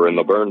pen cover in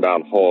the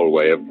burned-out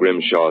hallway of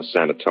Grimshaw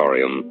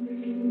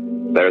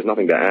Sanatorium. There's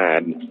nothing to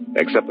add,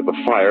 except that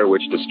the fire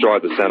which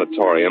destroyed the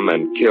sanatorium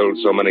and killed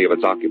so many of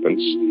its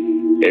occupants,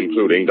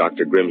 including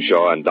Dr.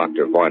 Grimshaw and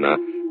Dr. Voyna,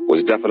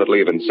 was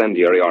definitely of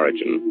incendiary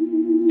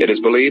origin. It is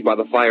believed by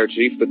the fire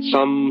chief that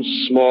some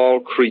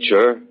small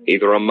creature,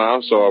 either a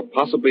mouse or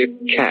possibly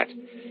a cat,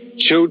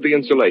 chewed the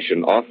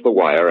insulation off the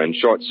wire and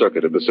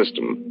short-circuited the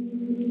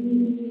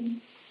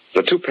system.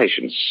 The 2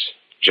 patients,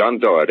 John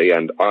Doherty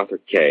and Arthur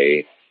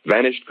Kay,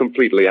 vanished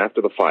completely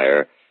after the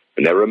fire,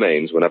 and their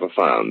remains were never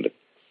found.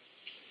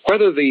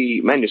 Whether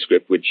the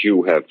manuscript which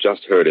you have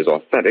just heard is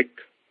authentic,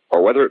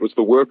 or whether it was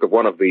the work of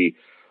one of the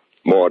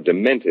more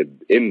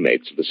demented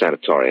inmates of the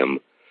sanatorium,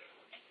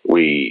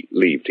 we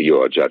leave to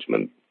your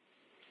judgment.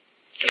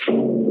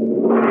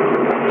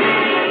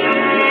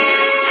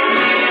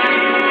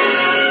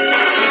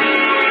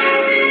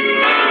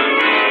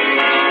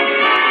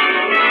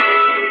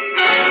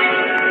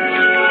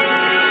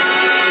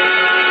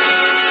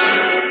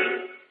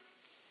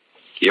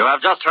 You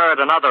have just heard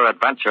another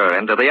adventure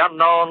into the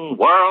unknown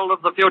world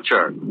of the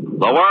future.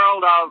 The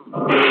world of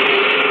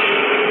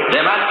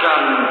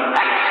Dimension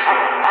X.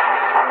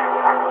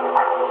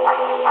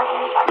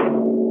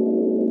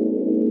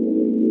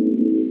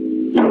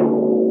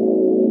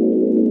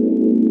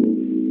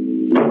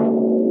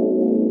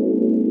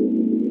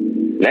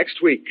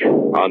 Next week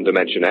on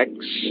Dimension X,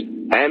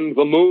 And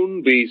the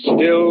Moon Be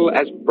Still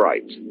as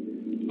Bright.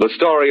 The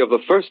story of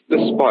the first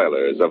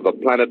despoilers of the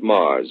planet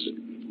Mars,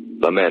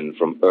 the men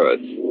from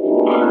Earth.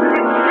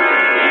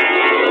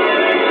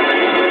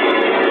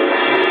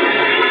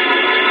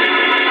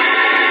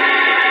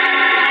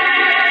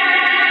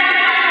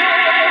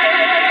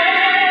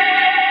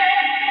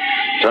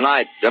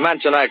 Tonight,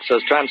 Dimension X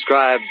has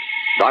transcribed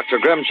Dr.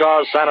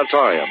 Grimshaw's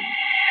Sanatorium.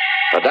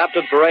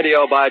 Adapted for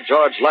radio by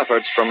George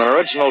Lefferts from an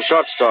original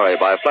short story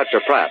by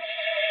Fletcher Pratt.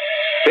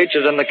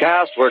 Featured in the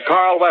cast were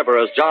Carl Weber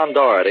as John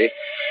Doherty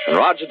and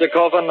Roger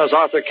DeKoven as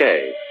Arthur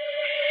Kay.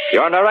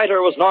 Your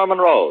narrator was Norman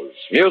Rose.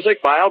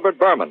 Music by Albert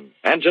Berman.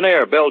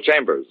 Engineer Bill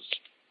Chambers.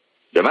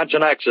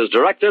 Dimension X is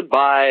directed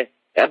by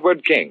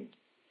Edward King.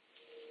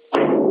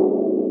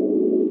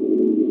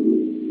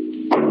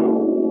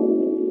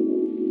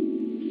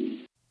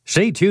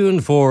 Stay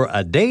tuned for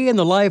A Day in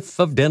the Life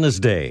of Dennis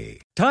Day.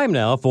 Time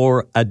now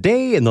for A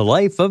Day in the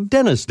Life of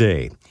Dennis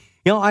Day.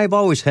 You know, I've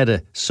always had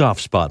a soft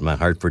spot in my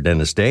heart for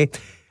Dennis Day.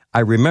 I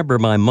remember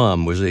my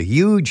mom was a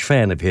huge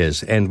fan of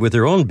his, and with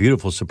her own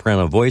beautiful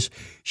soprano voice,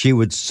 she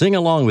would sing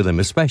along with him,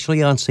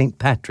 especially on St.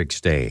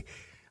 Patrick's Day.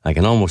 I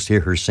can almost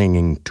hear her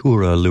singing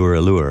Toura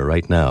Lura Lura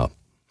right now.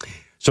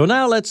 So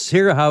now let's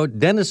hear how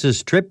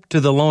Dennis's trip to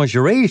the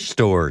lingerie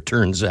store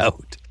turns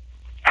out.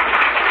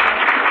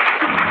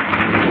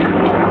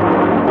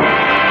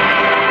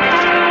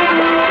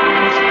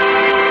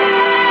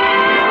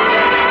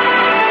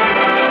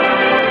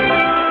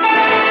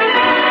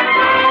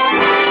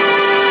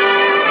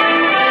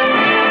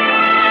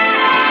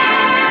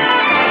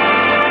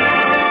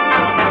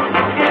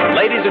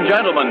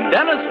 Gentlemen,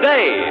 Dennis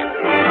Day.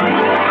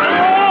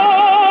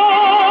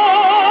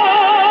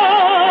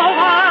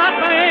 That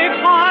makes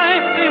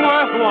life seem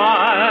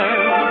worthwhile,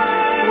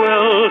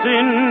 dwells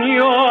in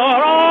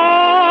your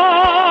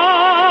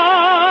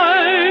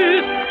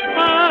eyes,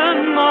 and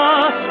the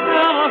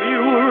spell of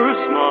your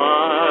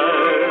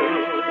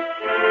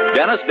smile.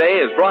 Dennis Day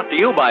is brought to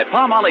you by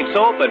Palmolive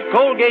Soap and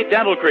Colgate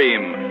Dental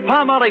Cream.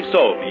 Palmolive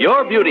Soap,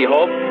 your beauty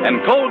hope,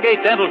 and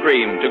Colgate Dental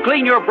Cream to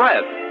clean your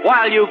breath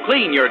while you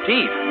clean your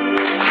teeth.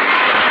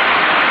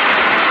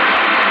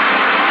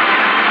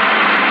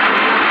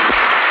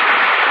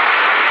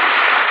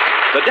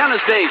 The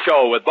Dennis Day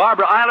Show with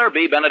Barbara Eiler,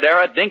 B.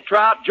 Benadera, Dink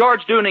Trout,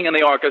 George Dooning in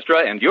the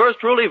orchestra, and yours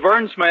truly,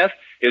 Vern Smith,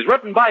 is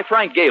written by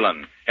Frank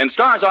Galen and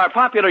stars our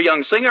popular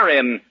young singer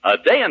in A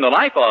Day in the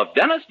Life of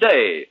Dennis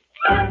Day.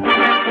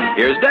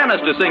 Here's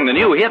Dennis to sing the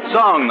new hit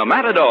song, The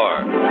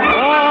Matador.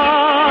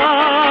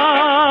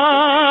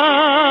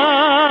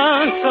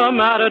 Once a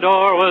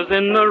matador was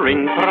in the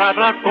ring,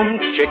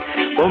 pra-da-boom-chick,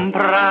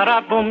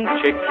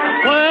 boom-pra-da-boom-chick.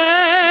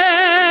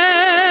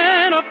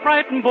 When a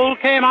frightened bull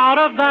came out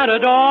of that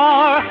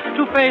door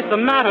to face the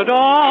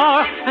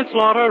matador and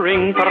slaughter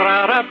ring,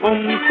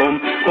 pra-da-boom-boom,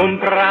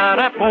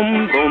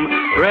 boom-pra-da-boom-boom,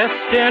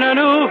 dressed in a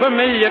new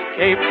vermilion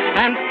cape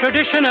and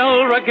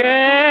traditional regalia.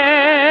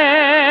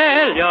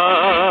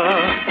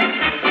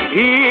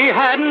 He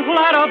hadn't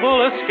let a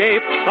bull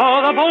escape,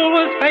 so the bull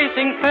was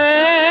facing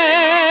failure.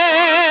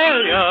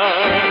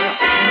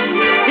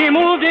 He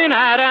moved in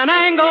at an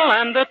angle,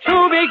 and the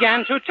two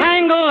began to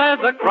tangle as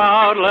the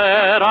crowd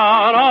let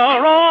out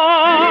a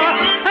roar.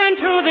 And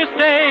to this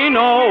day,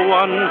 no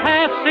one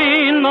has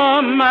seen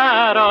the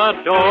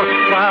matador.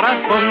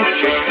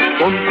 Pra-da-boom-chick,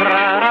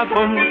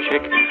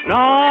 boom-pra-da-boom-chick.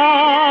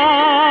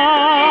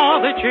 Now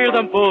they cheer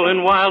the bull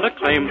in wild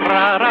acclaim.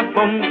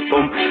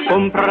 Pra-da-boom-boom,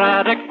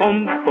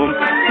 boom-pra-da-boom-boom.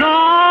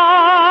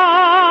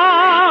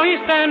 Now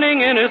he's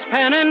standing in his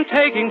pen and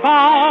taking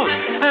bows,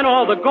 and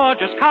all the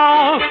gorgeous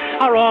cows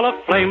are all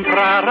aflame.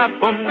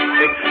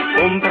 Pra-da-boom-chick,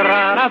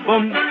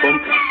 boom-pra-da-boom-boom.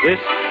 This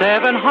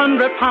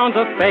 700 pounds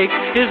of fake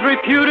is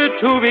reputed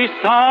to be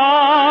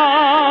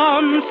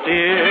some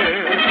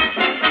steer.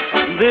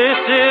 This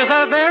is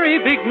a very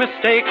big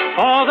mistake,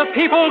 for the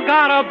people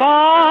got a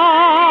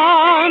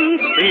bond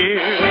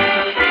steer.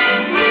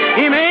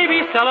 He may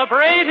be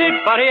celebrated,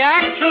 but he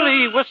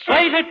actually was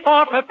slated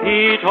for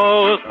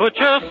Pepito's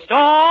butcher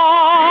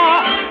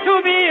store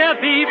to be a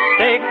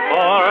beefsteak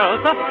for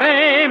the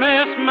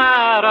famous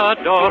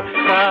matador.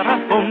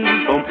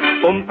 Pra-da-boom-boom,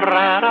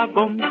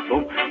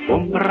 boom-pra-da-boom-boom,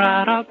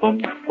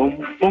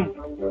 boom-pra-da-boom-boom-boom.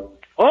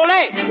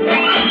 Ole!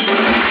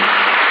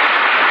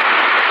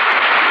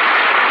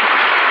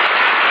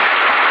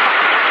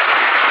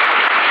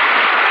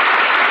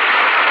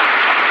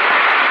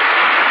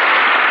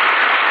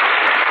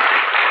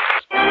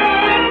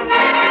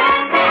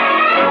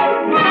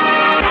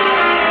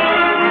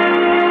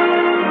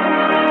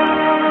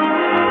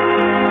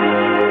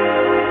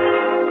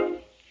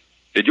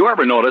 Did you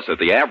ever notice that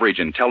the average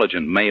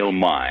intelligent male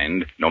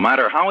mind, no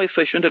matter how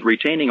efficient at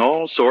retaining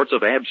all sorts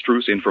of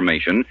abstruse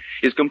information,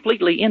 is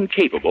completely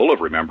incapable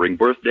of remembering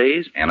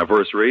birthdays,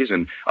 anniversaries,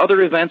 and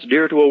other events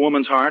dear to a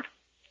woman's heart?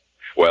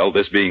 Well,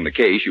 this being the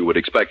case, you would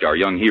expect our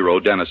young hero,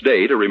 Dennis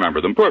Day, to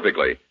remember them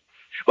perfectly.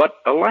 But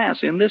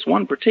alas, in this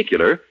one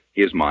particular,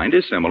 his mind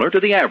is similar to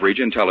the average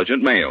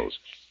intelligent male's.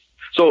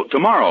 So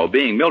tomorrow,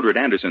 being Mildred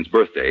Anderson's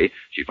birthday,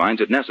 she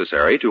finds it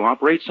necessary to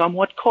operate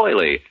somewhat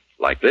coyly,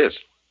 like this.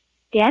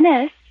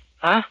 Dennis?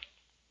 Huh?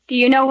 Do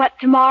you know what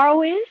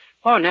tomorrow is?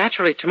 Oh,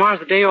 naturally. Tomorrow's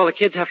the day all the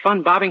kids have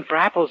fun bobbing for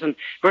apples and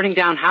burning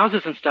down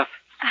houses and stuff.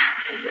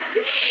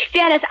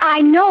 Dennis,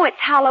 I know it's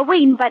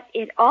Halloween, but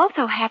it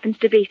also happens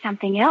to be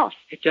something else.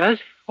 It does?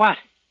 What?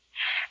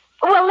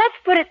 Well, let's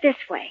put it this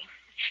way.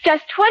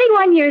 Just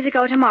 21 years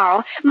ago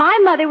tomorrow, my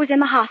mother was in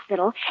the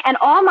hospital, and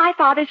all my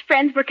father's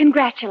friends were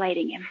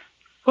congratulating him.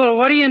 Well,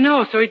 what do you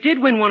know? So he did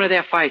win one of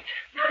their fights.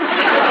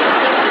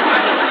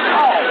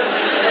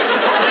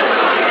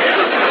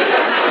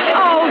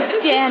 Oh,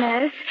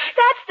 Dennis,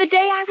 that's the day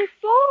I was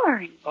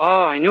born.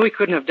 Oh, I knew he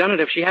couldn't have done it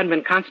if she hadn't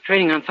been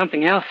concentrating on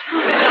something else.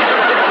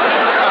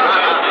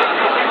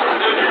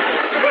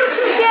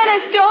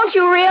 Dennis, don't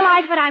you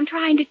realize what I'm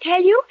trying to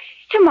tell you?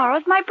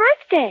 Tomorrow's my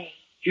birthday.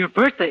 Your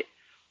birthday?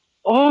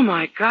 Oh,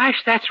 my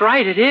gosh, that's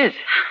right, it is.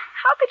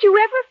 How could you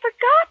ever have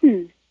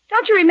forgotten?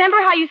 Don't you remember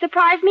how you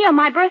surprised me on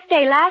my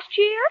birthday last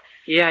year?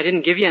 Yeah, I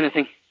didn't give you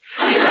anything.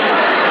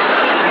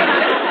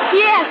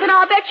 Yes, and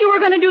I'll bet you were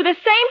going to do the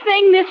same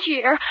thing this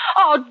year.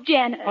 Oh,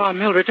 Dennis. Oh,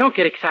 Mildred, don't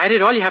get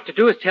excited. All you have to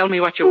do is tell me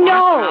what you want.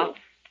 No.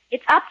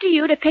 It's up to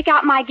you to pick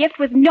out my gift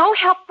with no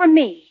help from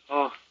me.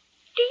 Oh.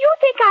 Do you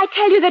think I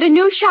tell you that a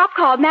new shop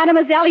called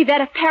Mademoiselle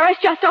Yvette of Paris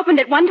just opened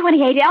at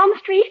 128 Elm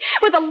Street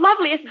with the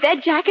loveliest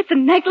bed jackets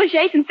and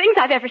negligees and things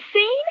I've ever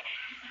seen?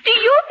 Do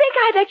you think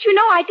I let you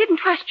know I didn't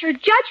trust your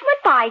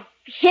judgment by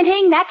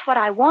hinting that's what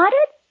I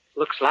wanted?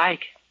 Looks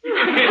like.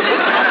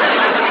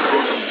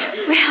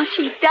 Well,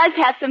 she does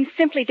have some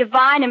simply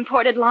divine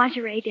imported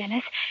lingerie,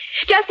 Dennis.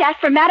 Just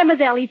ask for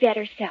Mademoiselle Yvette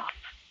herself.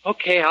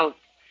 Okay, I'll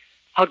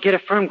get a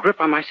firm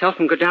grip on myself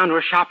and go down to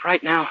her shop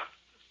right now.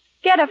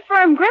 Get a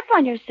firm grip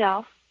on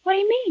yourself? What do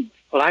you mean?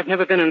 Well, I've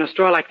never been in a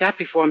store like that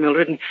before,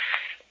 Mildred, and,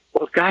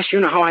 well, gosh, you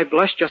know how I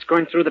blush just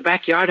going through the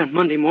backyard on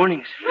Monday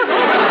mornings.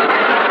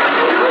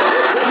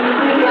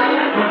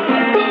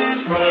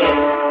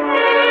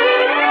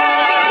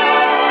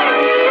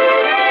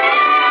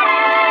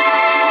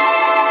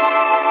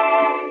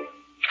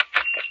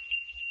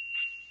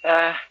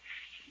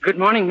 Good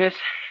morning, miss.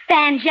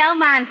 Banjo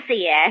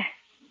Monsieur.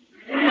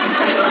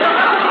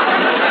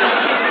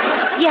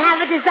 You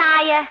have a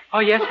desire? Oh,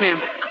 yes,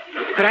 ma'am.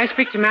 Could I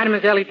speak to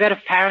Mademoiselle Yvette of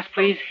Paris,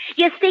 please?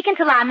 You're speaking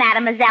to La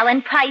Mademoiselle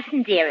in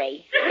person,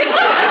 dearie.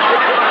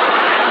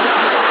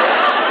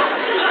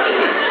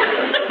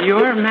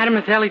 You're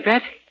Mademoiselle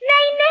Yvette?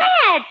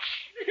 Nay,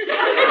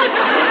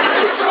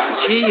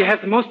 Gee, you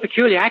have the most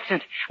peculiar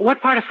accent.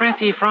 What part of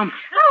France are you from?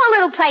 Oh, a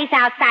little place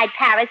outside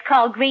Paris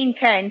called Green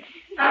Turns.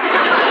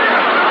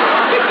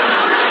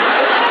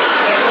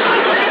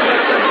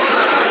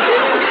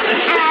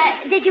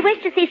 Did you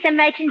wish to see some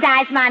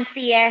merchandise,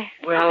 Monsieur?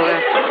 Well,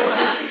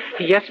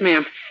 yes,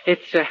 ma'am.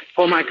 It's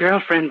for my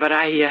girlfriend, but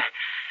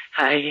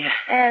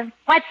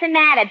what's the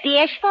matter,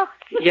 bashful?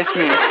 Yes,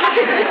 ma'am.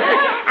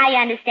 I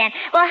understand.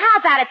 Well, how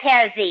about a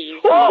pair of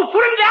these? Oh,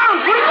 put him down!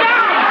 Put him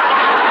down!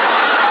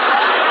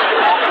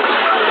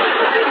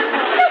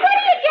 So what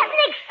are you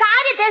getting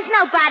excited? There's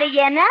nobody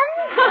in them.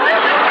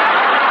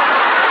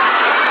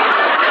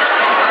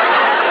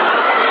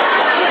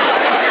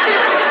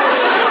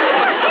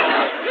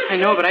 I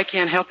know, but I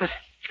can't help it.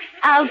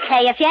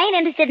 Okay, if you ain't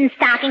interested in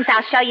stockings,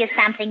 I'll show you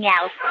something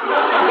else.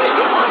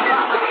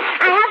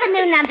 I have a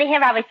new number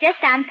here I was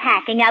just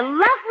unpacking. A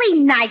lovely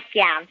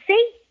nightgown,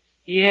 see?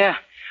 Yeah.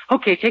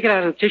 Okay, take it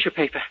out of the tissue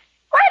paper.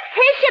 What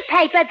tissue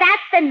paper?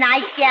 That's the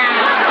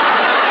nightgown.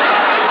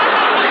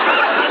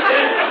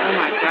 Oh,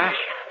 my gosh.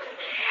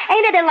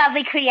 Ain't it a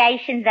lovely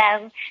creation,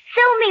 though?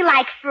 Silmy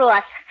like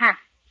froth, huh?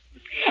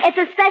 It's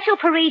a special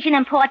Parisian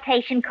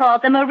importation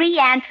called the Marie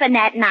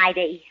Antoinette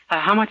nightie.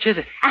 How much is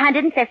it?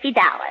 $150.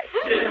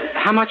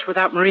 How much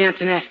without Marie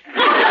Antoinette?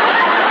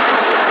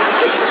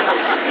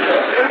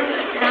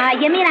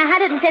 You mean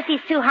 150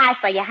 is too high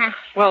for you, huh?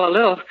 Well, a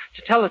little.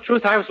 To tell the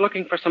truth, I was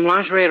looking for some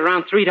lingerie at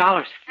around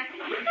 $3.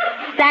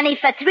 Sonny,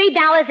 for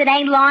 $3 it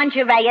ain't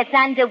lingerie, it's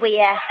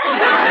underwear.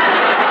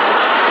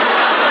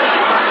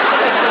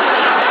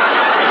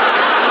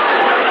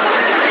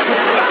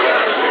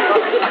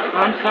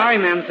 I'm sorry,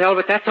 mademoiselle,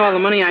 but that's all the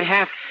money I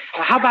have.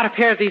 How about a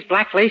pair of these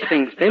black lace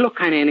things? They look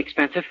kind of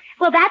inexpensive.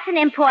 Well, that's an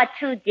import,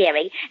 too,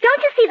 dearie.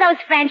 Don't you see those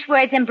French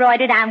words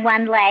embroidered on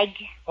one leg?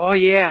 Oh,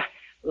 yeah.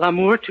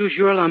 L'amour,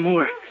 toujours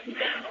l'amour.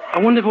 I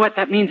wonder what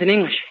that means in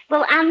English.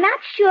 Well, I'm not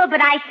sure,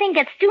 but I think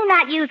it's do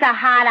not use a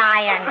hot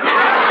iron.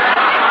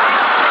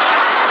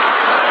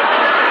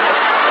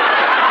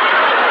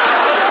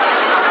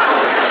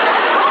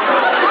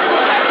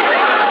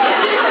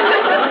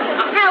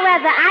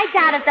 However, I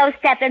doubt if those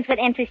step-ins would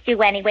interest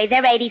you anyway.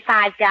 They're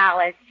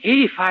 $85.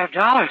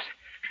 $85?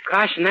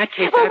 Gosh, in that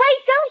case... Well,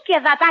 wait, don't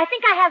give up. I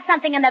think I have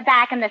something in the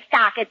back in the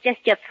stock at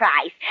just your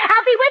price.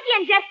 I'll be with you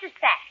in just a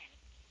sec.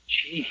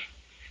 Gee,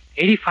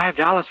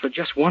 $85 for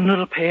just one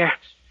little pair.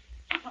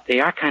 They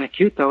are kind of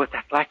cute, though, with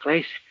that black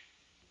lace.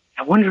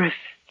 I wonder if...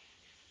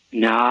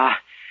 Nah,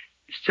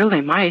 still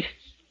they might.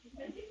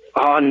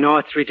 Oh, no,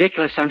 it's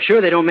ridiculous. I'm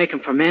sure they don't make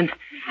them for men.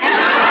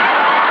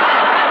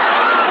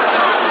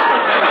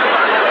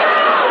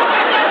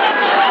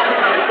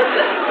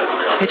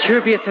 It'd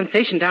sure be a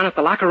sensation down at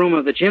the locker room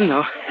of the gym,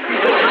 though.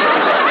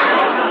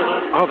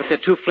 Oh, but they're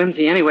too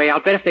flimsy anyway. I'll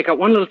bet if they got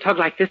one little tug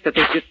like this that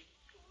they just...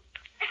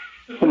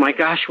 Oh, my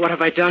gosh, what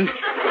have I done?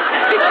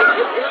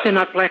 They're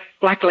not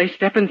black lace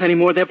steppins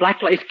anymore. They're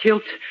black lace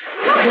kilts.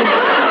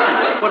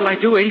 What'll I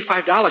do?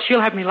 $85. She'll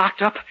have me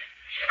locked up.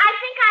 I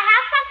think I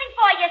have something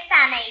for you,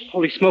 Sonny.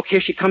 Holy smoke, here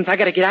she comes. I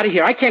gotta get out of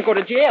here. I can't go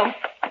to jail. Hey,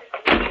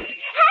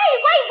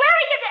 wait, where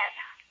are you then?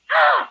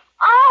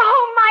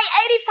 Oh, my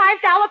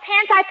 $85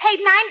 pants I paid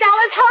 $9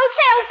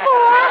 wholesale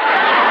for.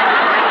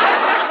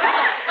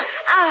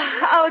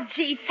 Oh,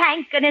 gee,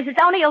 thank goodness. It's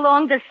only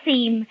along the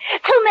seam.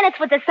 2 minutes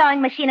with the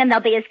sewing machine and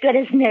they'll be as good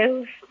as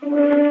new.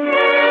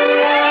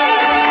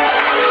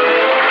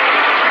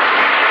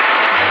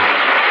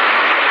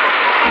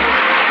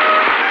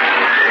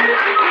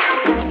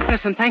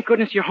 Listen, thank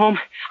goodness you're home.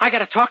 I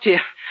gotta talk to you.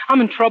 I'm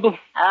in trouble.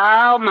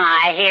 Oh,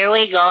 my, here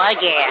we go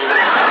again.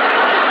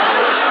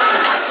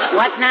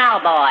 What now,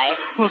 boy?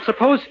 Well,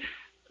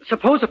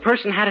 suppose a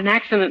person had an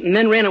accident and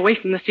then ran away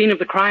from the scene of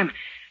the crime.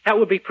 That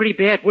would be pretty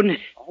bad, wouldn't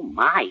it? Oh,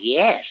 my,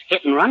 yes.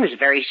 Hit and run is a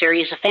very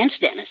serious offense,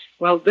 Dennis.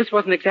 Well, this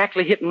wasn't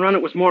exactly hit and run.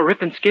 It was more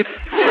rip and skip.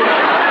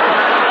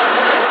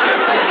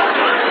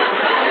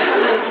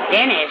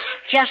 Dennis,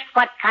 just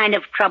what kind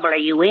of trouble are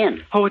you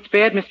in? Oh, it's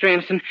bad, Mr.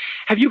 Anderson.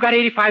 Have you got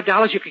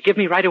 $85 you could give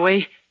me right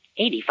away?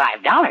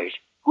 $85?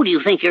 Who do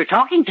you think you're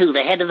talking to,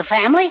 the head of the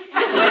family?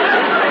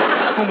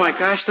 Oh, my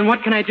gosh, then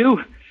what can I do?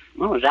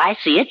 Well, as I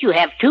see it, you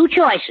have two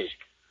choices.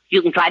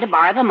 You can try to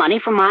borrow the money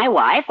from my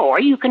wife, or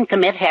you can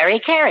commit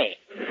Harry-Carry.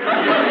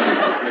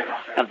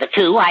 Of the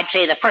two, I'd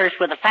say the first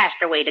was the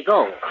faster way to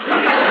go.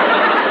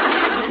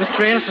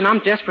 Mr. Anderson, I'm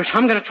desperate.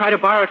 I'm going to try to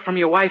borrow it from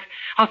your wife.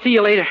 I'll see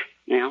you later.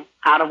 Well,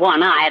 out of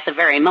one eye at the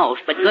very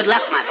most, but good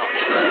luck, my boy.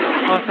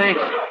 Oh,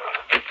 thanks.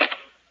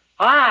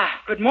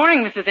 Good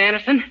morning, Mrs.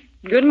 Anderson.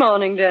 Good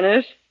morning,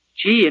 Dennis.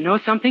 Gee, you know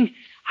something?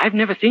 I've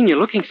never seen you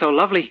looking so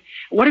lovely.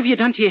 What have you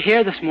done to your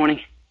hair this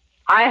morning?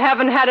 I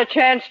haven't had a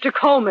chance to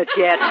comb it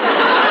yet.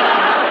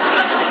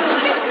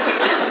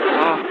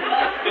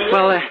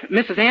 Well,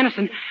 Mrs.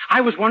 Anderson,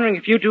 I was wondering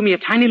if you'd do me a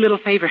tiny little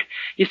favor.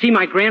 You see,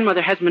 my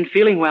grandmother hasn't been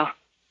feeling well.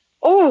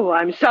 Oh,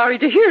 I'm sorry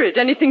to hear it.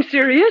 Anything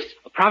serious?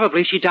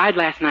 Probably. She died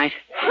last night.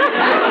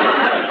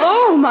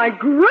 Oh, my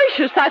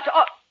gracious, that's...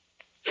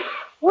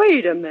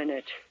 Wait a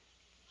minute.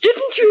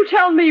 Didn't you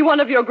tell me one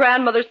of your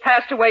grandmothers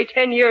passed away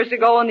 10 years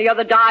ago and the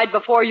other died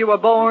before you were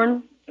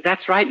born?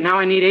 That's right. Now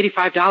I need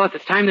 $85.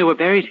 It's time they were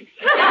buried.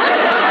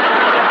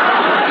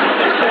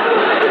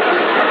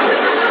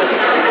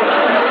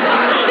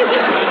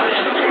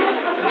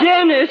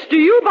 Dennis, do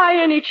you by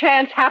any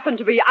chance happen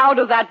to be out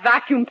of that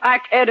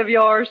vacuum-packed head of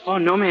yours? Oh,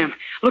 no, ma'am.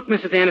 Look,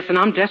 Mrs. Anderson,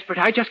 I'm desperate.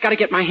 I just got to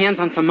get my hands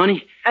on some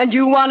money. And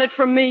you want it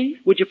from me?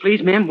 Would you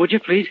please, ma'am? Would you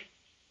please?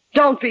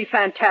 Don't be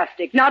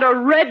fantastic. Not a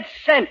red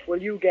cent will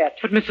you get.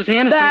 But, Mrs.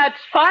 Anderson... That's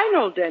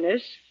final,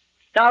 Dennis.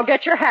 Now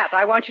get your hat.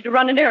 I want you to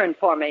run an errand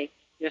for me.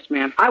 Yes,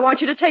 ma'am. I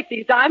want you to take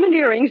these diamond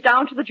earrings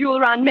down to the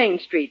jeweler on Main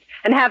Street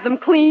and have them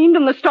cleaned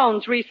and the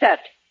stones reset.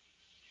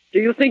 Do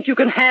you think you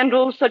can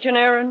handle such an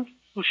errand?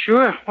 Well,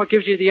 sure. What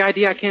gives you the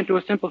idea I can't do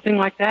a simple thing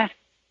like that?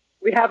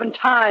 We haven't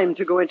time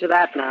to go into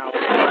that now.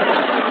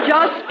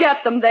 Just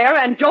get them there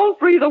and don't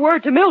breathe a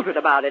word to Mildred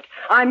about it.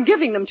 I'm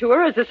giving them to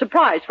her as a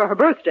surprise for her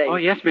birthday. Oh,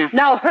 yes, ma'am.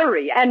 Now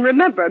hurry, and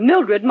remember,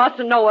 Mildred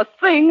mustn't know a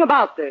thing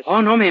about this.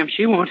 Oh, no, ma'am,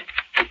 she won't.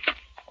 Oh,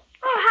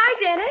 hi,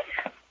 Dennis.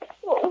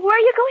 Where are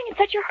you going in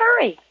such a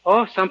hurry?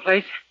 Oh,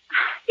 someplace.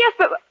 Yes,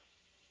 but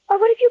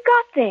what have you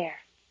got there?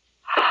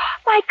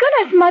 My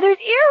goodness, Mother's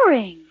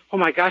earrings. Oh,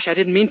 my gosh, I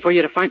didn't mean for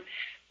you to find...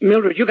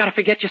 Mildred, you gotta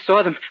forget you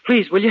saw them.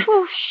 Please, will you?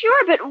 Well,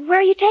 sure, but where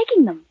are you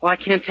taking them? Oh, I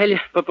can't tell you,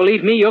 but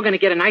believe me, you're gonna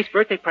get a nice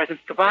birthday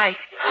present. Goodbye.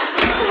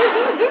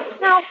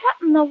 Now,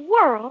 what in the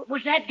world?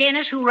 Was that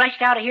Dennis who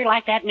rushed out of here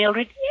like that,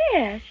 Mildred?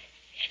 Yes.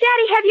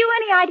 Daddy, have you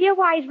any idea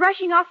why he's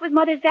rushing off with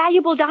Mother's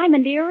valuable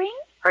diamond earrings?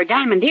 Her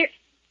diamond ear...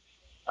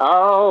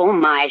 Oh,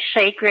 my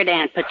sacred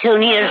Aunt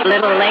Petunia's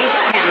little lace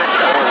chemical.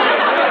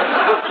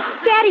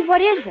 Daddy,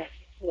 what is it?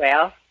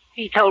 Well,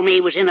 he told me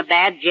he was in a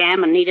bad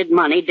jam and needed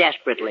money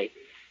desperately.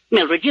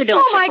 Mildred, you don't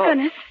Oh, my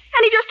goodness.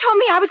 And he just told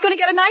me I was going to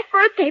get a nice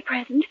birthday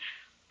present.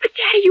 But,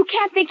 Daddy, you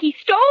can't think he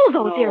stole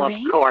those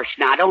earrings. Of course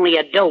not. Only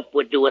a dope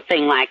would do a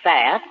thing like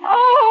that.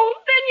 Oh,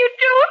 then you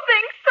do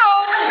think so.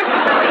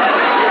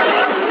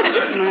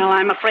 Well,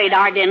 I'm afraid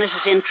our Dennis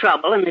is in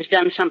trouble and has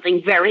done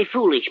something very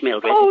foolish,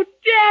 Mildred. Oh,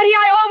 Daddy,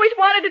 I always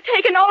wanted to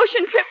take an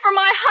ocean trip for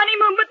my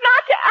honeymoon, but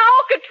not to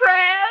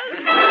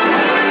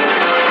Alcatraz.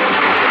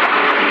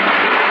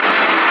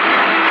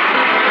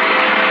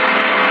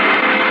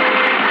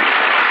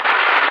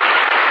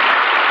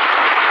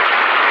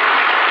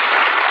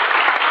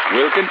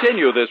 We'll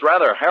continue this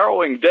rather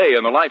harrowing day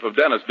in the life of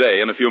Dennis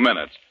Day in a few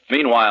minutes.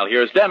 Meanwhile,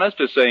 here's Dennis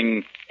to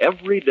sing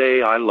Every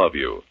Day I Love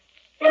You.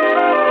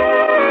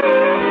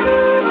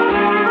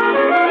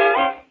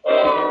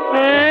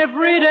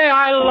 Every day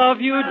I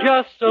love you you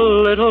just a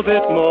little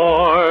bit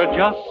more,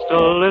 just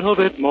a little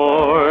bit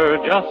more,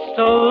 just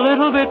a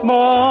little bit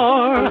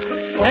more.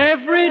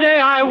 Every day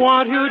I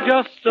want you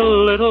just a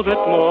little bit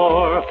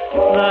more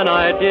than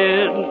I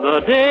did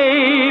the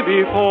day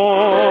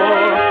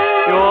before.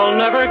 You'll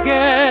never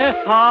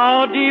guess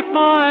how deep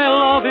my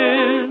love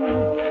is,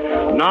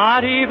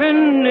 not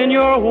even in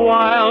your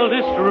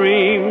wildest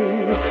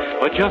dreams.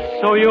 But just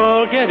so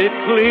you'll get it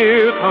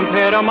clear,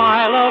 compared to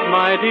my love,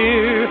 my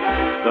dear,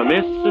 the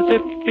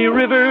Mississippi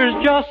River's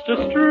just a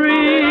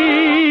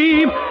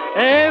stream.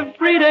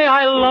 Every day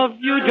I love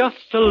you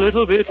just a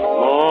little bit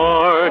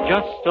more,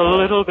 just a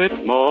little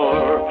bit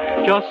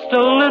more, just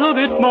a little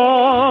bit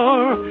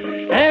more.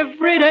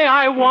 Every day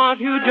I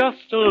want you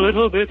just a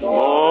little bit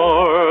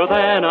more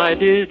than I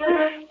did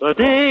the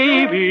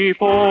day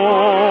before.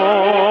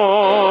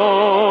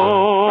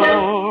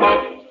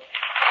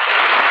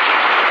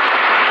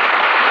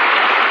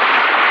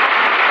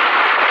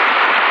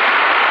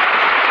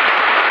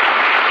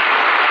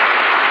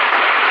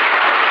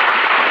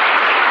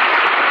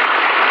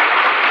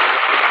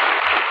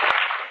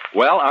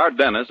 Well, our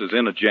Dennis is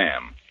in a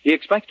jam. He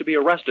expects to be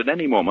arrested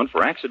any moment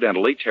for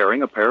accidentally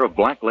tearing a pair of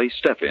black lace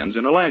step-ins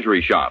in a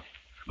lingerie shop.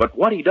 But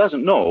what he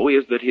doesn't know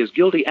is that his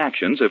guilty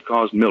actions have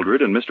caused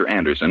Mildred and Mr.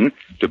 Anderson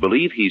to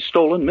believe he's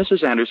stolen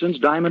Mrs. Anderson's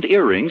diamond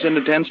earrings and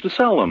intends to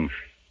sell them.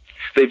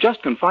 They've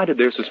just confided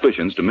their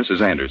suspicions to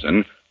Mrs.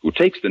 Anderson, who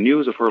takes the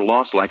news of her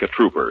loss like a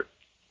trooper.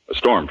 A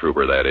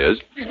stormtrooper, that is.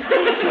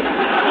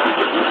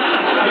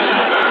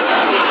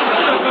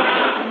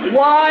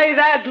 Why,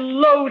 that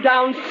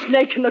low-down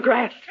snake in the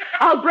grass.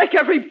 I'll break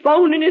every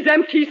bone in his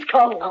empty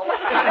skull.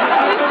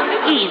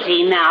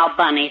 Easy now,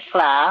 Bunny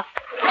Fluff.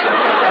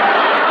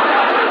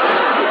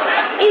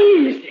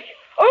 Easy.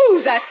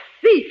 Oh, that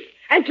thief.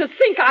 And to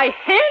think I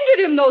handed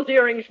him those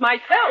earrings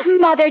myself.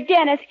 Mother,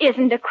 Dennis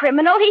isn't a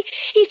criminal.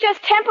 He's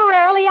just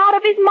temporarily out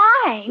of his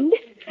mind.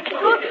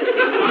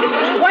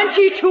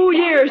 22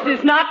 years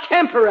is not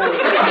temporary.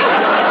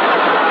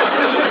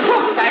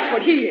 That's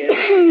what he is.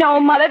 No,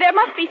 Mother, there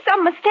must be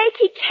some mistake.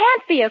 He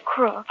can't be a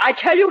crook. I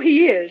tell you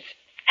he is.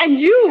 And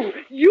you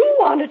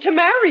wanted to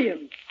marry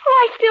him. Oh,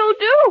 I still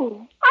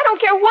do. I don't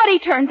care what he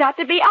turns out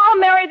to be. I'll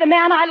marry the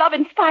man I love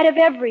in spite of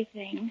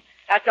everything.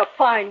 That's a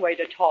fine way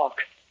to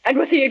talk. And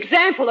with the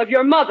example of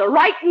your mother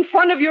right in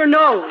front of your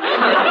nose.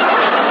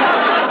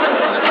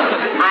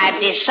 I've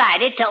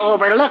decided to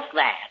overlook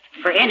that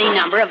for any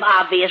number of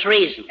obvious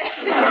reasons.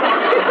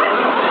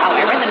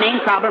 However, the main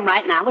problem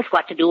right now is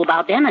what to do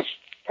about Dennis.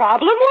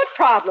 Problem? What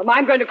problem?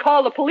 I'm going to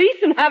call the police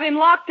and have him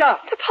locked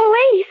up. The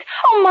police?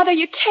 Oh, Mother,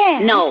 you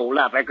can't. No,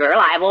 lover girl,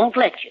 I won't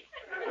let you.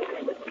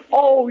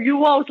 Oh, you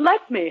won't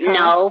let me, huh?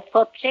 No,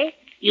 Poopsie.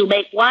 You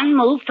make one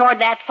move toward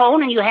that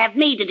phone and you have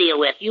me to deal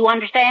with. You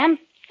understand?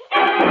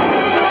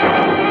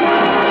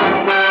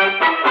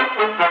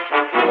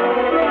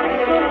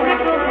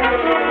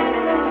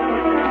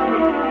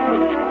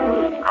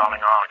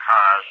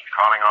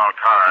 Calling all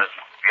cars.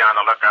 Be on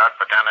the lookout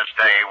for Dennis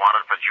Day,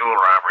 wanted for jewel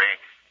robbery.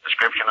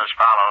 Description as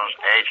follows.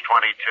 Age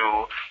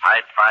 22,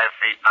 height 5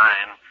 feet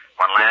 9.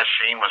 When last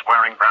seen was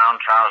wearing brown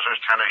trousers,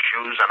 tennis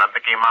shoes, and a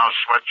Mickey Mouse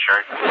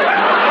sweatshirt.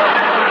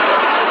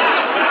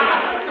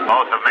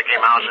 Both of Mickey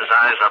Mouse's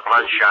eyes are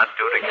bloodshot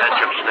due to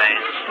ketchup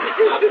stains.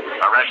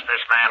 Arrest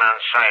this man on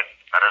sight.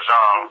 That is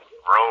all.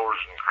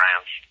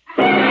 Rosencrantz.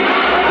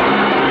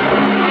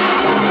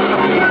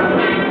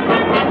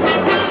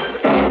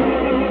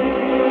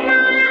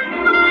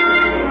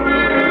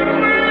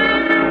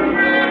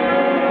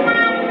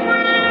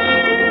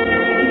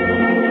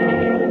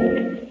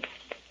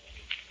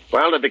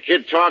 Well, did the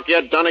kid talk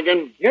yet,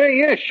 Dunnigan?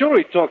 Yeah, sure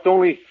he talked,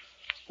 only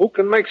who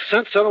can make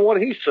sense out of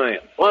what he's saying?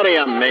 What do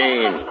you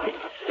mean?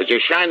 Did you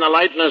shine the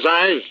light in his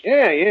eyes?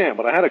 Yeah,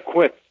 but I had to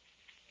quit.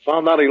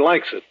 Found out he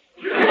likes it.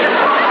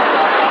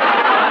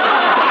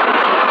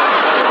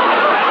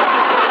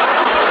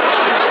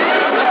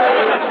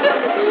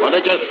 Well,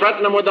 did you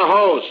threaten him with the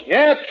hose?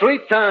 Yeah, 3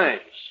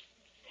 times.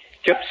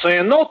 Kept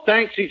saying, no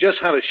thanks, he just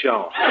had a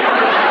shower.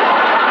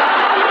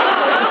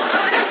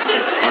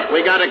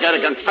 We gotta get a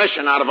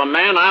confession out of him,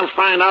 man. I'll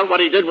find out what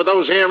he did with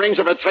those earrings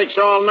if it takes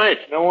all night.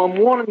 Now, I'm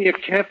warning you,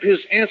 Cap, his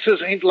answers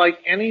ain't like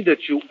any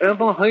that you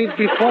ever heard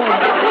before.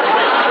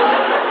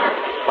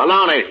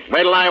 Baloney,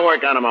 wait till I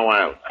work on him a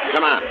while.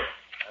 Come on.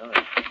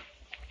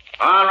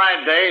 All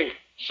right, Day.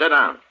 Sit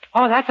down.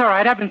 Oh, that's all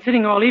right. I've been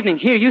sitting all evening.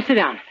 Here, you sit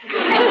down.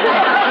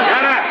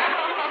 Shut up.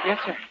 Yes,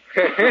 sir.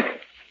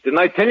 Didn't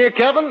I tell you,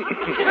 Kevin? You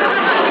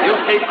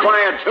keep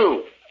quiet,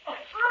 too.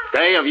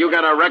 Day, have you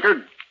got a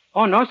record?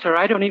 Oh, no, sir.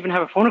 I don't even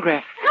have a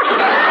phonograph.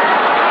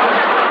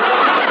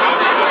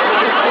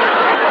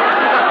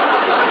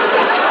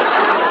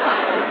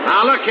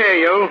 Now, look here,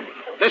 you.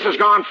 This has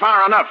gone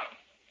far enough.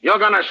 You're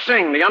going to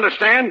sing, do you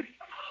understand?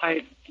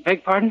 I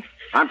beg pardon?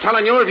 I'm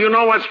telling you, if you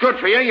know what's good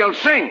for you, you'll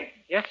sing.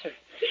 Yes, sir.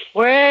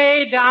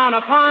 Way down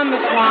upon the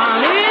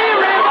Swanee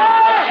River.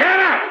 Shut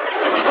up!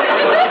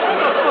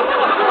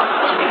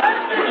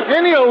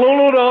 Any a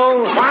Lulu,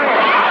 though.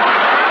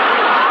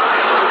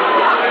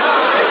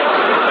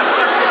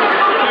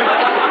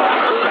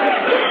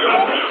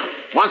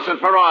 once and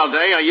for all,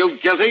 Day, are you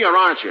guilty or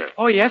aren't you?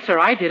 Oh, yes, sir,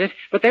 I did it.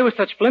 But they were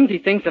such flimsy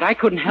things that I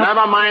couldn't help.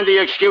 Never mind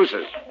the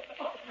excuses.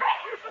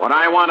 What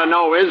I want to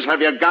know is,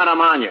 have you got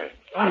 'em on you?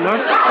 Oh, no. No,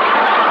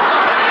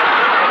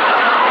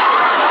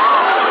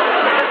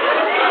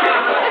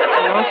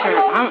 sir.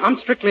 I'm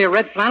strictly a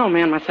red flannel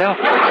man myself.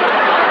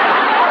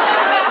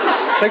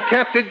 Say,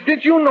 Captain,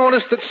 did you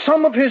notice that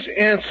some of his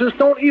answers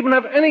don't even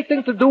have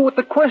anything to do with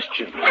the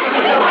question?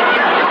 Yeah.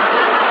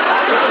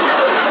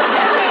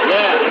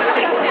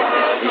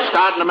 He's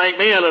starting to make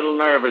me a little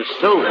nervous,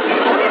 too.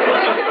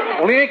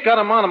 Well, he ain't got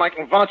him on him. I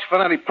can vouch for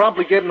that. He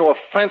probably gave him to a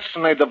fence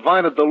and they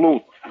divided the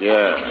loot.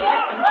 Yeah.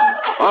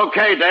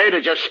 Okay, Day,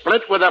 did you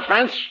split with the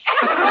fence?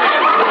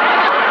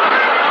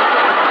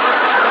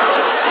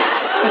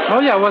 I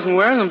told you I wasn't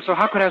wearing them, so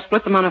how could I have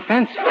split them on a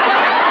fence? Now,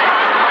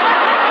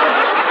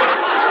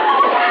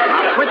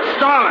 quit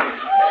stalling.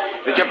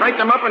 Did you break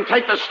them up and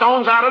take the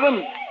stones out of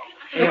them?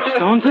 They have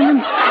stones in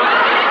them?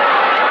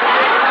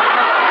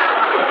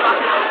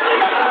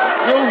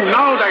 You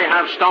know they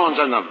have stones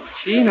in them.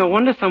 Gee, no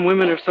wonder some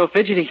women are so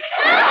fidgety.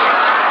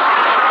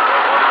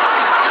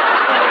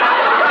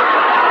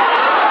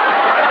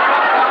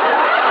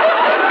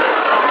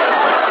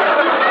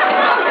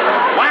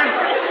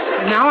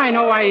 Now I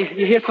know why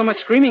you hear so much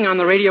screaming on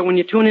the radio when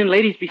you tune in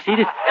Ladies Be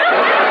Seated. Well,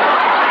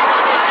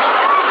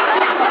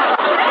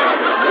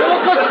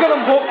 let's get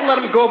them both and let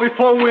them go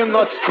before we're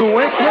nuts too,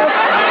 ain't we?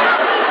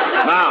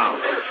 Now,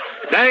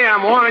 Day,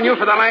 I'm warning you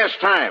for the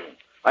last time.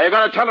 Are you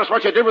going to tell us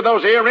what you did with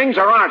those earrings,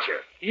 or aren't you?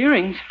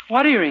 Earrings?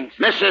 What earrings?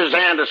 Mrs.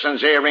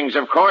 Anderson's earrings,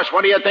 of course.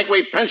 What do you think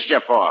we pinched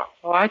you for?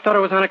 Oh, I thought it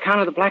was on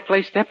account of the black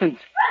lace step-ins.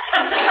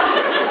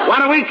 What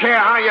do we care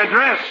how you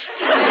dress?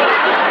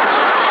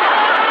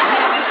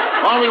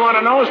 All we want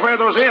to know is where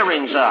those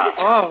earrings are.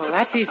 Oh, well,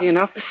 that's easy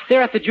enough.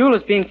 They're at the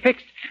jeweler's being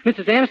fixed.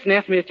 Mrs. Anderson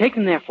asked me to take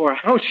them there for her.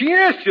 Oh, she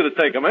asked you to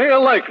take them, eh? A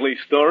likely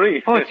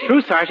story. Oh, it's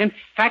true, Sergeant. In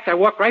fact, I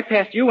walked right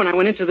past you when I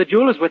went into the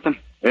jeweler's with them.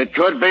 It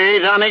could be,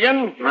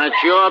 Dunnigan.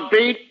 That's your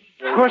beat.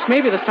 Of course,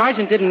 maybe the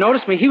sergeant didn't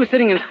notice me. He was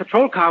sitting in his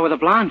patrol car with a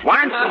blonde.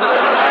 What?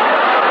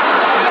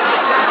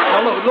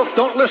 Oh, look,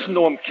 don't listen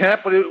to him,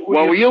 Cap.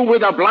 Well, were you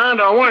with a blonde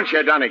or weren't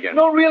you, Dunnigan?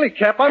 No, really,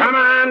 Cap. Come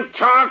on,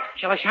 talk.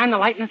 Shall I shine the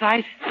light in his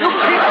eyes?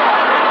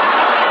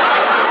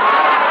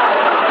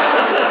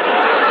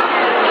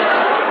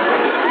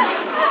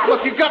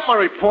 Look, you got my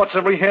reports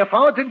every half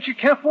hour, didn't you,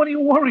 Cap? What are you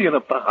worrying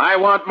about? I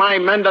want my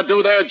men to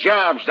do their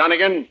jobs,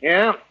 Dunnigan.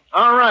 Yeah?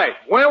 All right.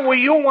 Where were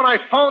you when I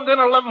phoned in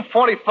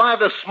 11:45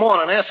 this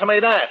morning? Answer me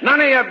that. None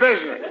of your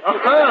business.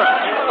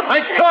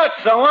 I thought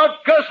so.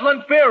 Out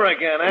guzzling beer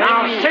again, eh?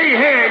 Now, see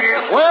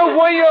here. Where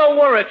were you or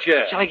weren't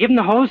you? Shall I give him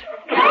the hose?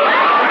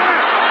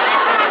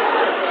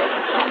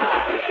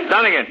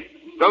 Dunnigan,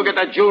 go get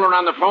that jeweler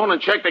on the phone and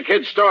check the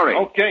kid's story.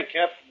 Okay,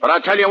 Cap. But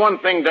I'll tell you one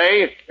thing,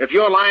 Dave. If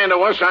you're lying to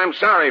us, I'm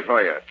sorry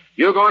for you.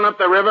 You're going up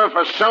the river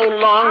for so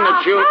long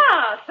that you...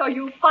 Ah, so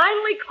you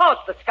finally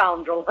caught the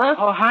scoundrel, huh?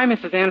 Oh, hi,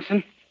 Mrs.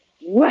 Anderson.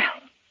 Well,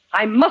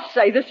 I must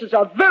say this is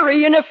a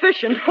very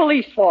inefficient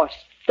police force.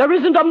 There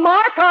isn't a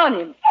mark on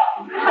him.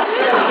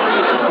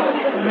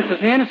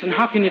 Mrs. Anderson,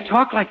 how can you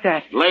talk like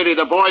that? Lady,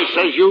 the boy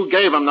says you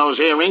gave him those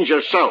earrings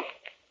yourself.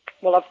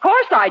 Well, of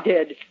course I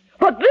did.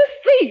 But this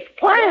thief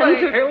plans...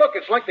 Hey, look,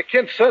 it's like the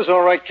kid says,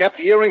 all right, Cap.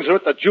 The earrings are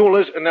at the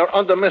jeweler's, and they're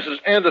under Mrs.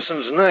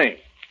 Anderson's name.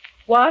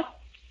 What?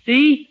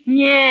 See?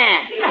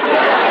 Yeah.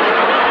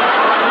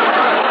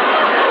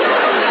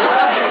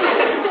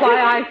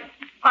 Why,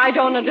 I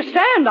don't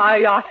understand.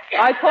 I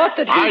thought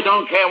that he... I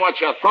don't care what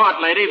you thought,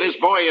 lady. This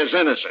boy is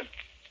innocent.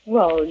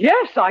 Well,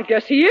 yes, I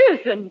guess he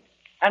is, and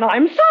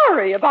I'm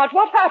sorry about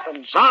what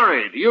happened.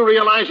 Sorry? Do you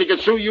realize he could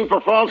sue you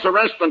for false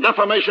arrest and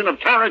defamation of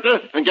character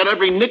and get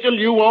every nickel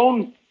you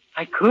own?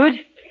 I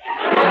could?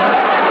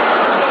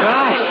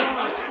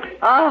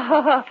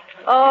 Gosh.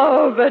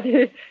 But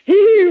he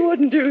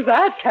wouldn't do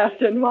that,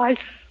 Captain. Why,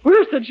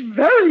 we're such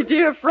very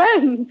dear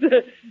friends.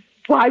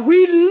 Why,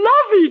 we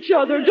love each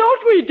other,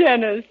 don't we,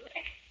 Dennis?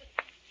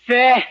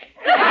 Fair.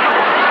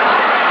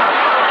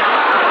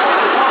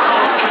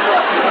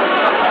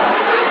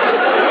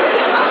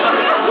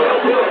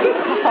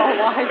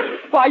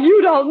 Why,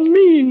 you don't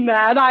mean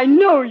that. I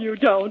know you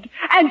don't.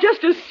 And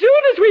just as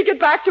soon as we get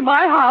back to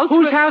my house...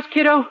 Whose house,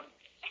 kiddo?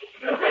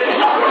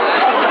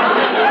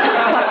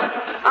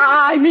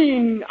 I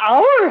mean,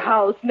 our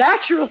house,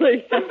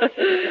 naturally.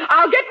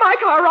 I'll get my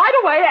car right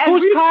away and...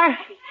 Whose car?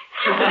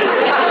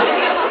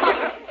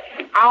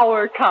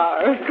 Our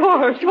car, of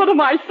course. What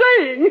am I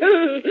saying?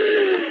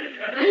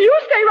 You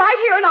stay right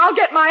here and I'll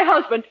get my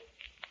husband.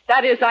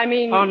 That is, I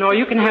mean... Oh, no,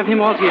 you can have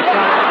him all to yourself.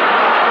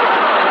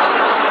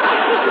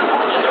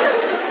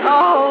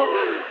 Oh,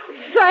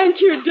 thank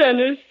you,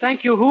 Dennis.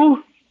 Thank you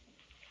who?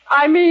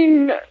 I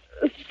mean,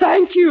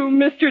 thank you,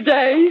 Mr.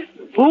 Day.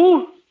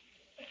 Who?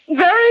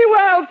 Very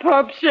well,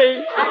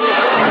 Pupsy.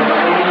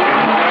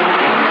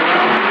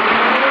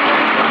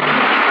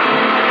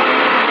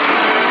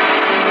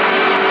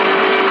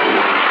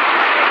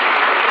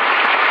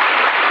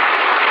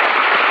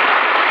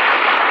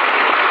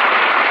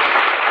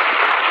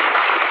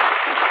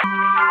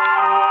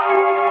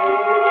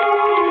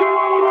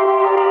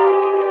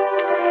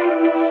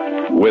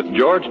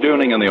 George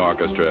Dooning and the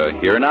orchestra.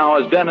 Here now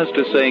is Dennis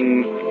to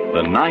sing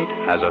The Night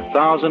Has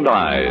 1,000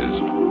 Eyes.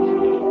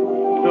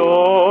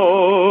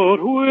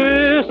 Don't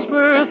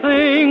whisper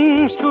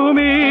things to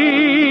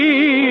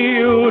me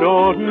you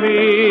don't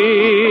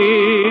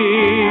mean,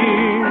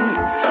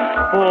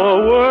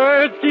 for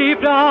words deep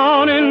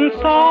down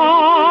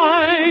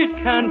inside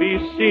can be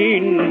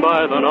seen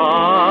by the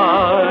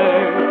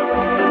night.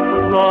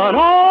 The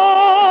night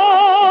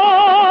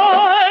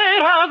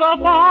has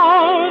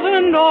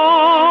 1,000 eyes,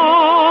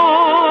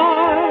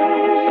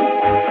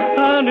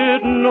 and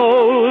it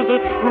knows a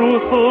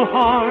truthful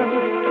heart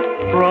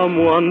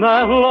from one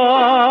that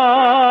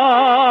lies.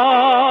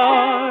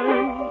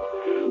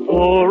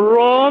 Oh,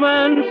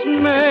 romance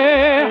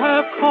may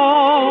have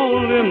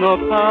called in the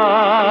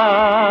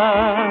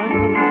past.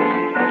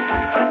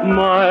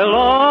 My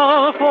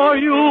love for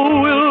you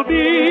will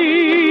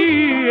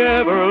be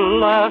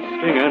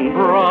everlasting and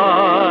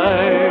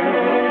bright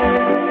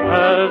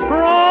as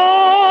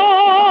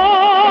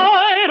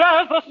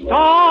the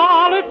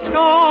starlit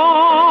sky.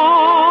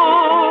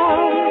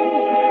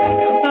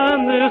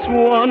 And this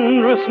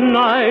wondrous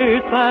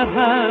night that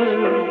has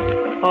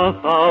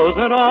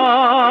 1,000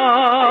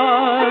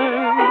 eyes.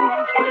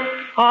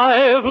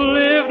 I've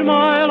lived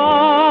my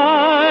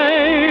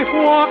life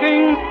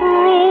walking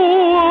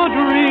through a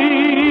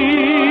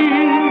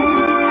dream,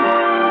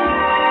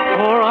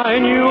 for I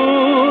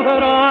knew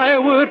that I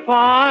would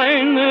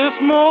find this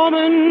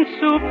moment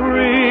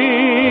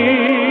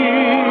supreme.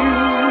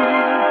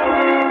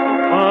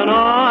 A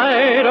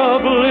night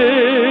of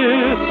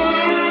bliss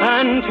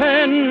and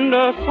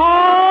tender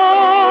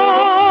sighs,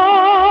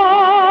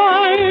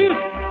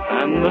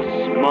 and the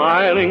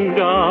smiling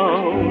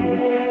down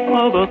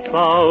of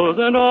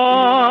 1,000 eyes.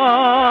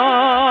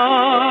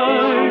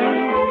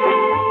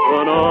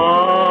 The night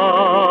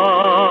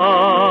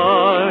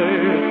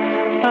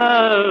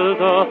has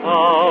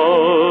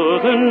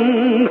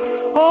 1,000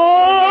 eyes.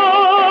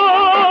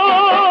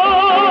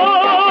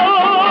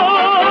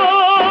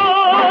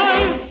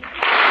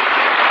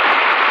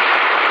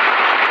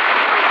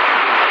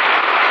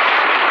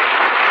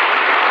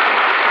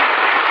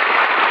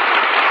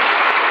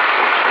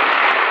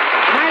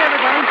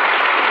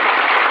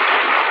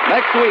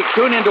 Next week,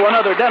 tune into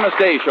another Dennis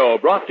Day Show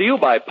brought to you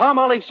by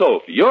Palmolive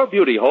Soap, your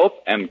beauty hope,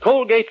 and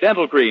Colgate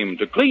Dental Cream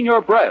to clean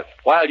your breath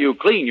while you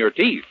clean your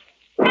teeth.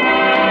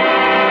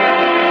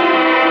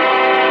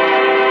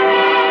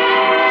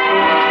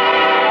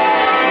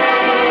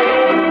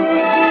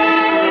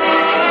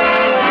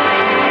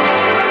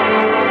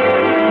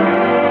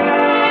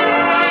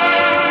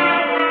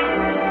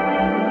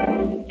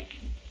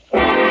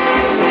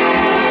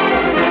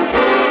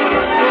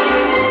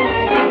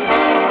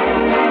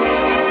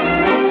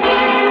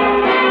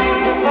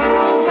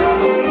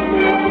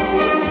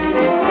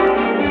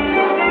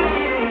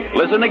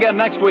 Listen again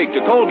next week to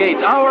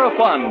Colgate's Hour of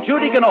Fun,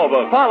 Judy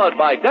Canova, followed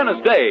by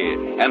Dennis Day.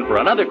 And for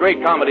another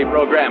great comedy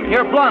program,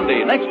 hear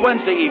Blondie next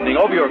Wednesday evening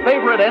over your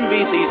favorite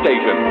NBC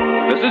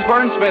station. This is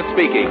Vern Smith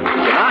speaking.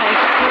 Good night.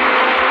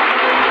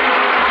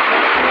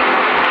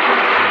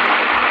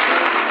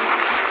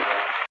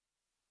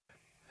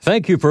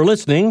 Thank you for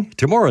listening.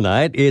 Tomorrow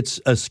night, it's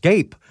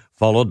Escape,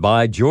 followed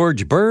by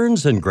George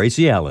Burns and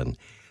Gracie Allen.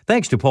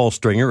 Thanks to Paul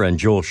Stringer and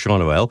Joel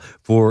Schonoel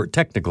for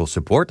technical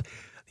support.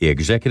 The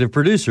executive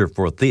producer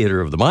for Theater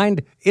of the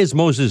Mind is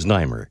Moses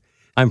Neimer.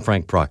 I'm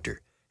Frank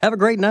Proctor. Have a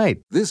great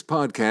night. This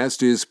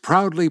podcast is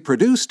proudly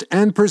produced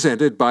and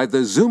presented by the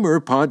Zoomer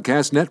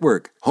Podcast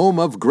Network, home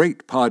of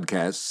great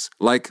podcasts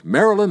like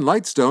Marilyn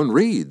Lightstone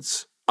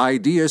Reads,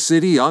 Idea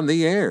City on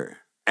the Air,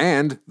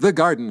 and The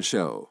Garden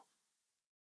Show.